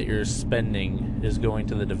money that you're spending is going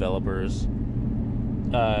to the developers.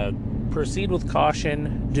 Proceed with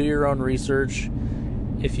caution, do your own research.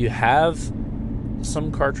 If you have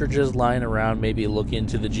some cartridges lying around, maybe look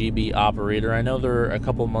into the GB operator. I know they're a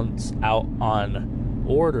couple months out on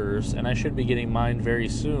orders, and I should be getting mine very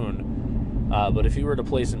soon. But if you were to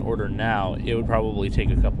place an order now, it would probably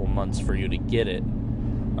take a couple months for you to get it.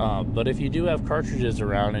 But if you do have cartridges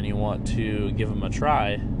around and you want to give them a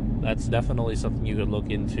try, that's definitely something you could look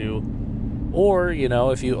into. Or,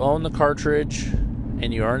 if you own the cartridge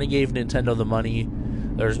and you already gave Nintendo the money,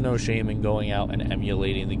 there's no shame in going out and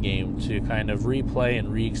emulating the game to kind of replay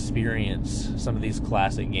and re-experience some of these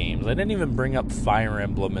classic games. I didn't even bring up Fire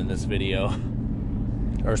Emblem in this video.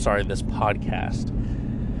 This podcast.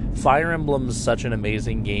 Fire Emblem is such an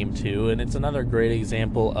amazing game too, and it's another great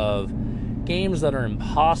example of games that are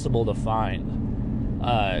impossible to find.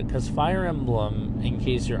 Because Fire Emblem, in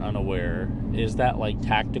case you're unaware, is that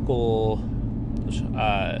tactical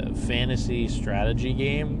fantasy strategy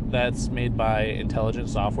game that's made by Intelligent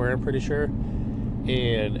Software, I'm pretty sure.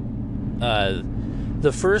 And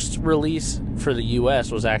the first release for the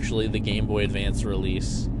US was actually the Game Boy Advance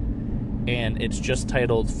release. And it's just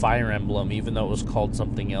titled Fire Emblem, even though it was called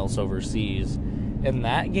something else overseas. And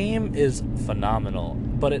that game is phenomenal,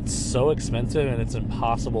 but it's so expensive and it's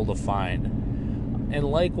impossible to find. And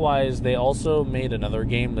likewise, they also made another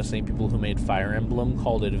game, the same people who made Fire Emblem,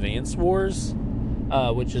 called Advance Wars,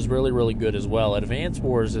 which is really, really good as well. Advance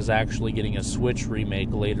Wars is actually getting a Switch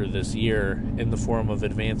remake later this year in the form of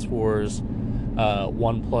Advance Wars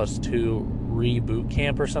 1+2 Reboot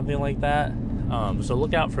Camp or something like that. So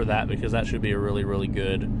look out for that, because that should be a really, really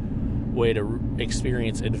good way to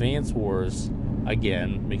experience Advance Wars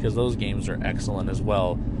again, because those games are excellent as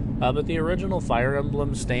well. But the original Fire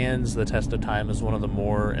Emblem stands the test of time as one of the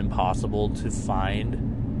more impossible to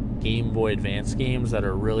find Game Boy Advance games that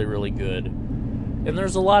are really, really good. And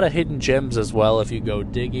there's a lot of hidden gems as well if you go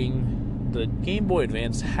digging. The Game Boy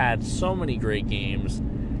Advance had so many great games.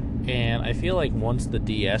 And I feel like once the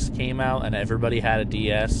DS came out and everybody had a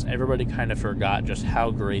DS, everybody kind of forgot just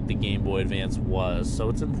how great the Game Boy Advance was. So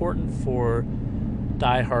it's important for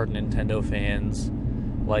diehard Nintendo fans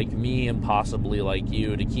like me and possibly like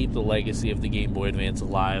you to keep the legacy of the Game Boy Advance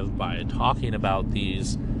alive by talking about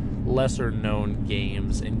these lesser known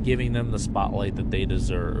games and giving them the spotlight that they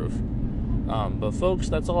deserve. But folks,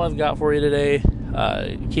 that's all I've got for you today.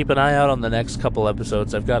 Keep an eye out on the next couple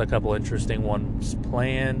episodes. I've got a couple interesting ones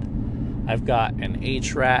planned. I've got an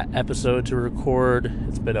HRAT episode to record.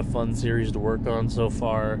 It's been a fun series to work on so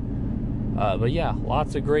far. But yeah,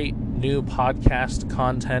 lots of great new podcast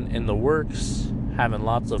content in the works. Having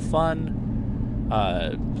lots of fun.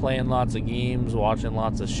 Playing lots of games. Watching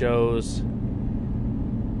lots of shows.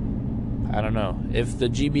 I don't know. If the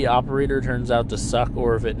GB operator turns out to suck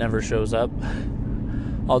or if it never shows up,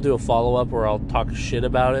 I'll do a follow-up where I'll talk shit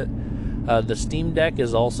about it. The Steam Deck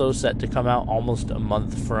is also set to come out almost a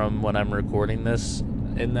month from when I'm recording this,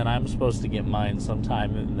 and then I'm supposed to get mine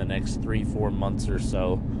sometime in the next 3-4 months or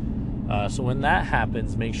so. So when that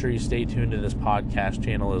happens, make sure you stay tuned to this podcast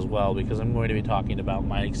channel as well, because I'm going to be talking about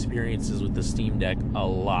my experiences with the Steam Deck a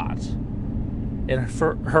lot. And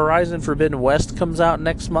Horizon Forbidden West comes out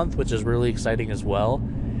next month, which is really exciting as well.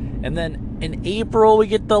 And then in April, we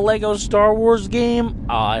get the Lego Star Wars game.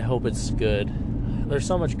 Oh, I hope it's good. There's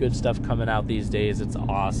so much good stuff coming out these days. It's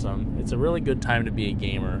awesome. It's a really good time to be a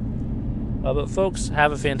gamer. But folks,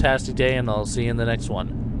 have a fantastic day, and I'll see you in the next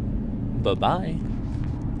one. Bye-bye.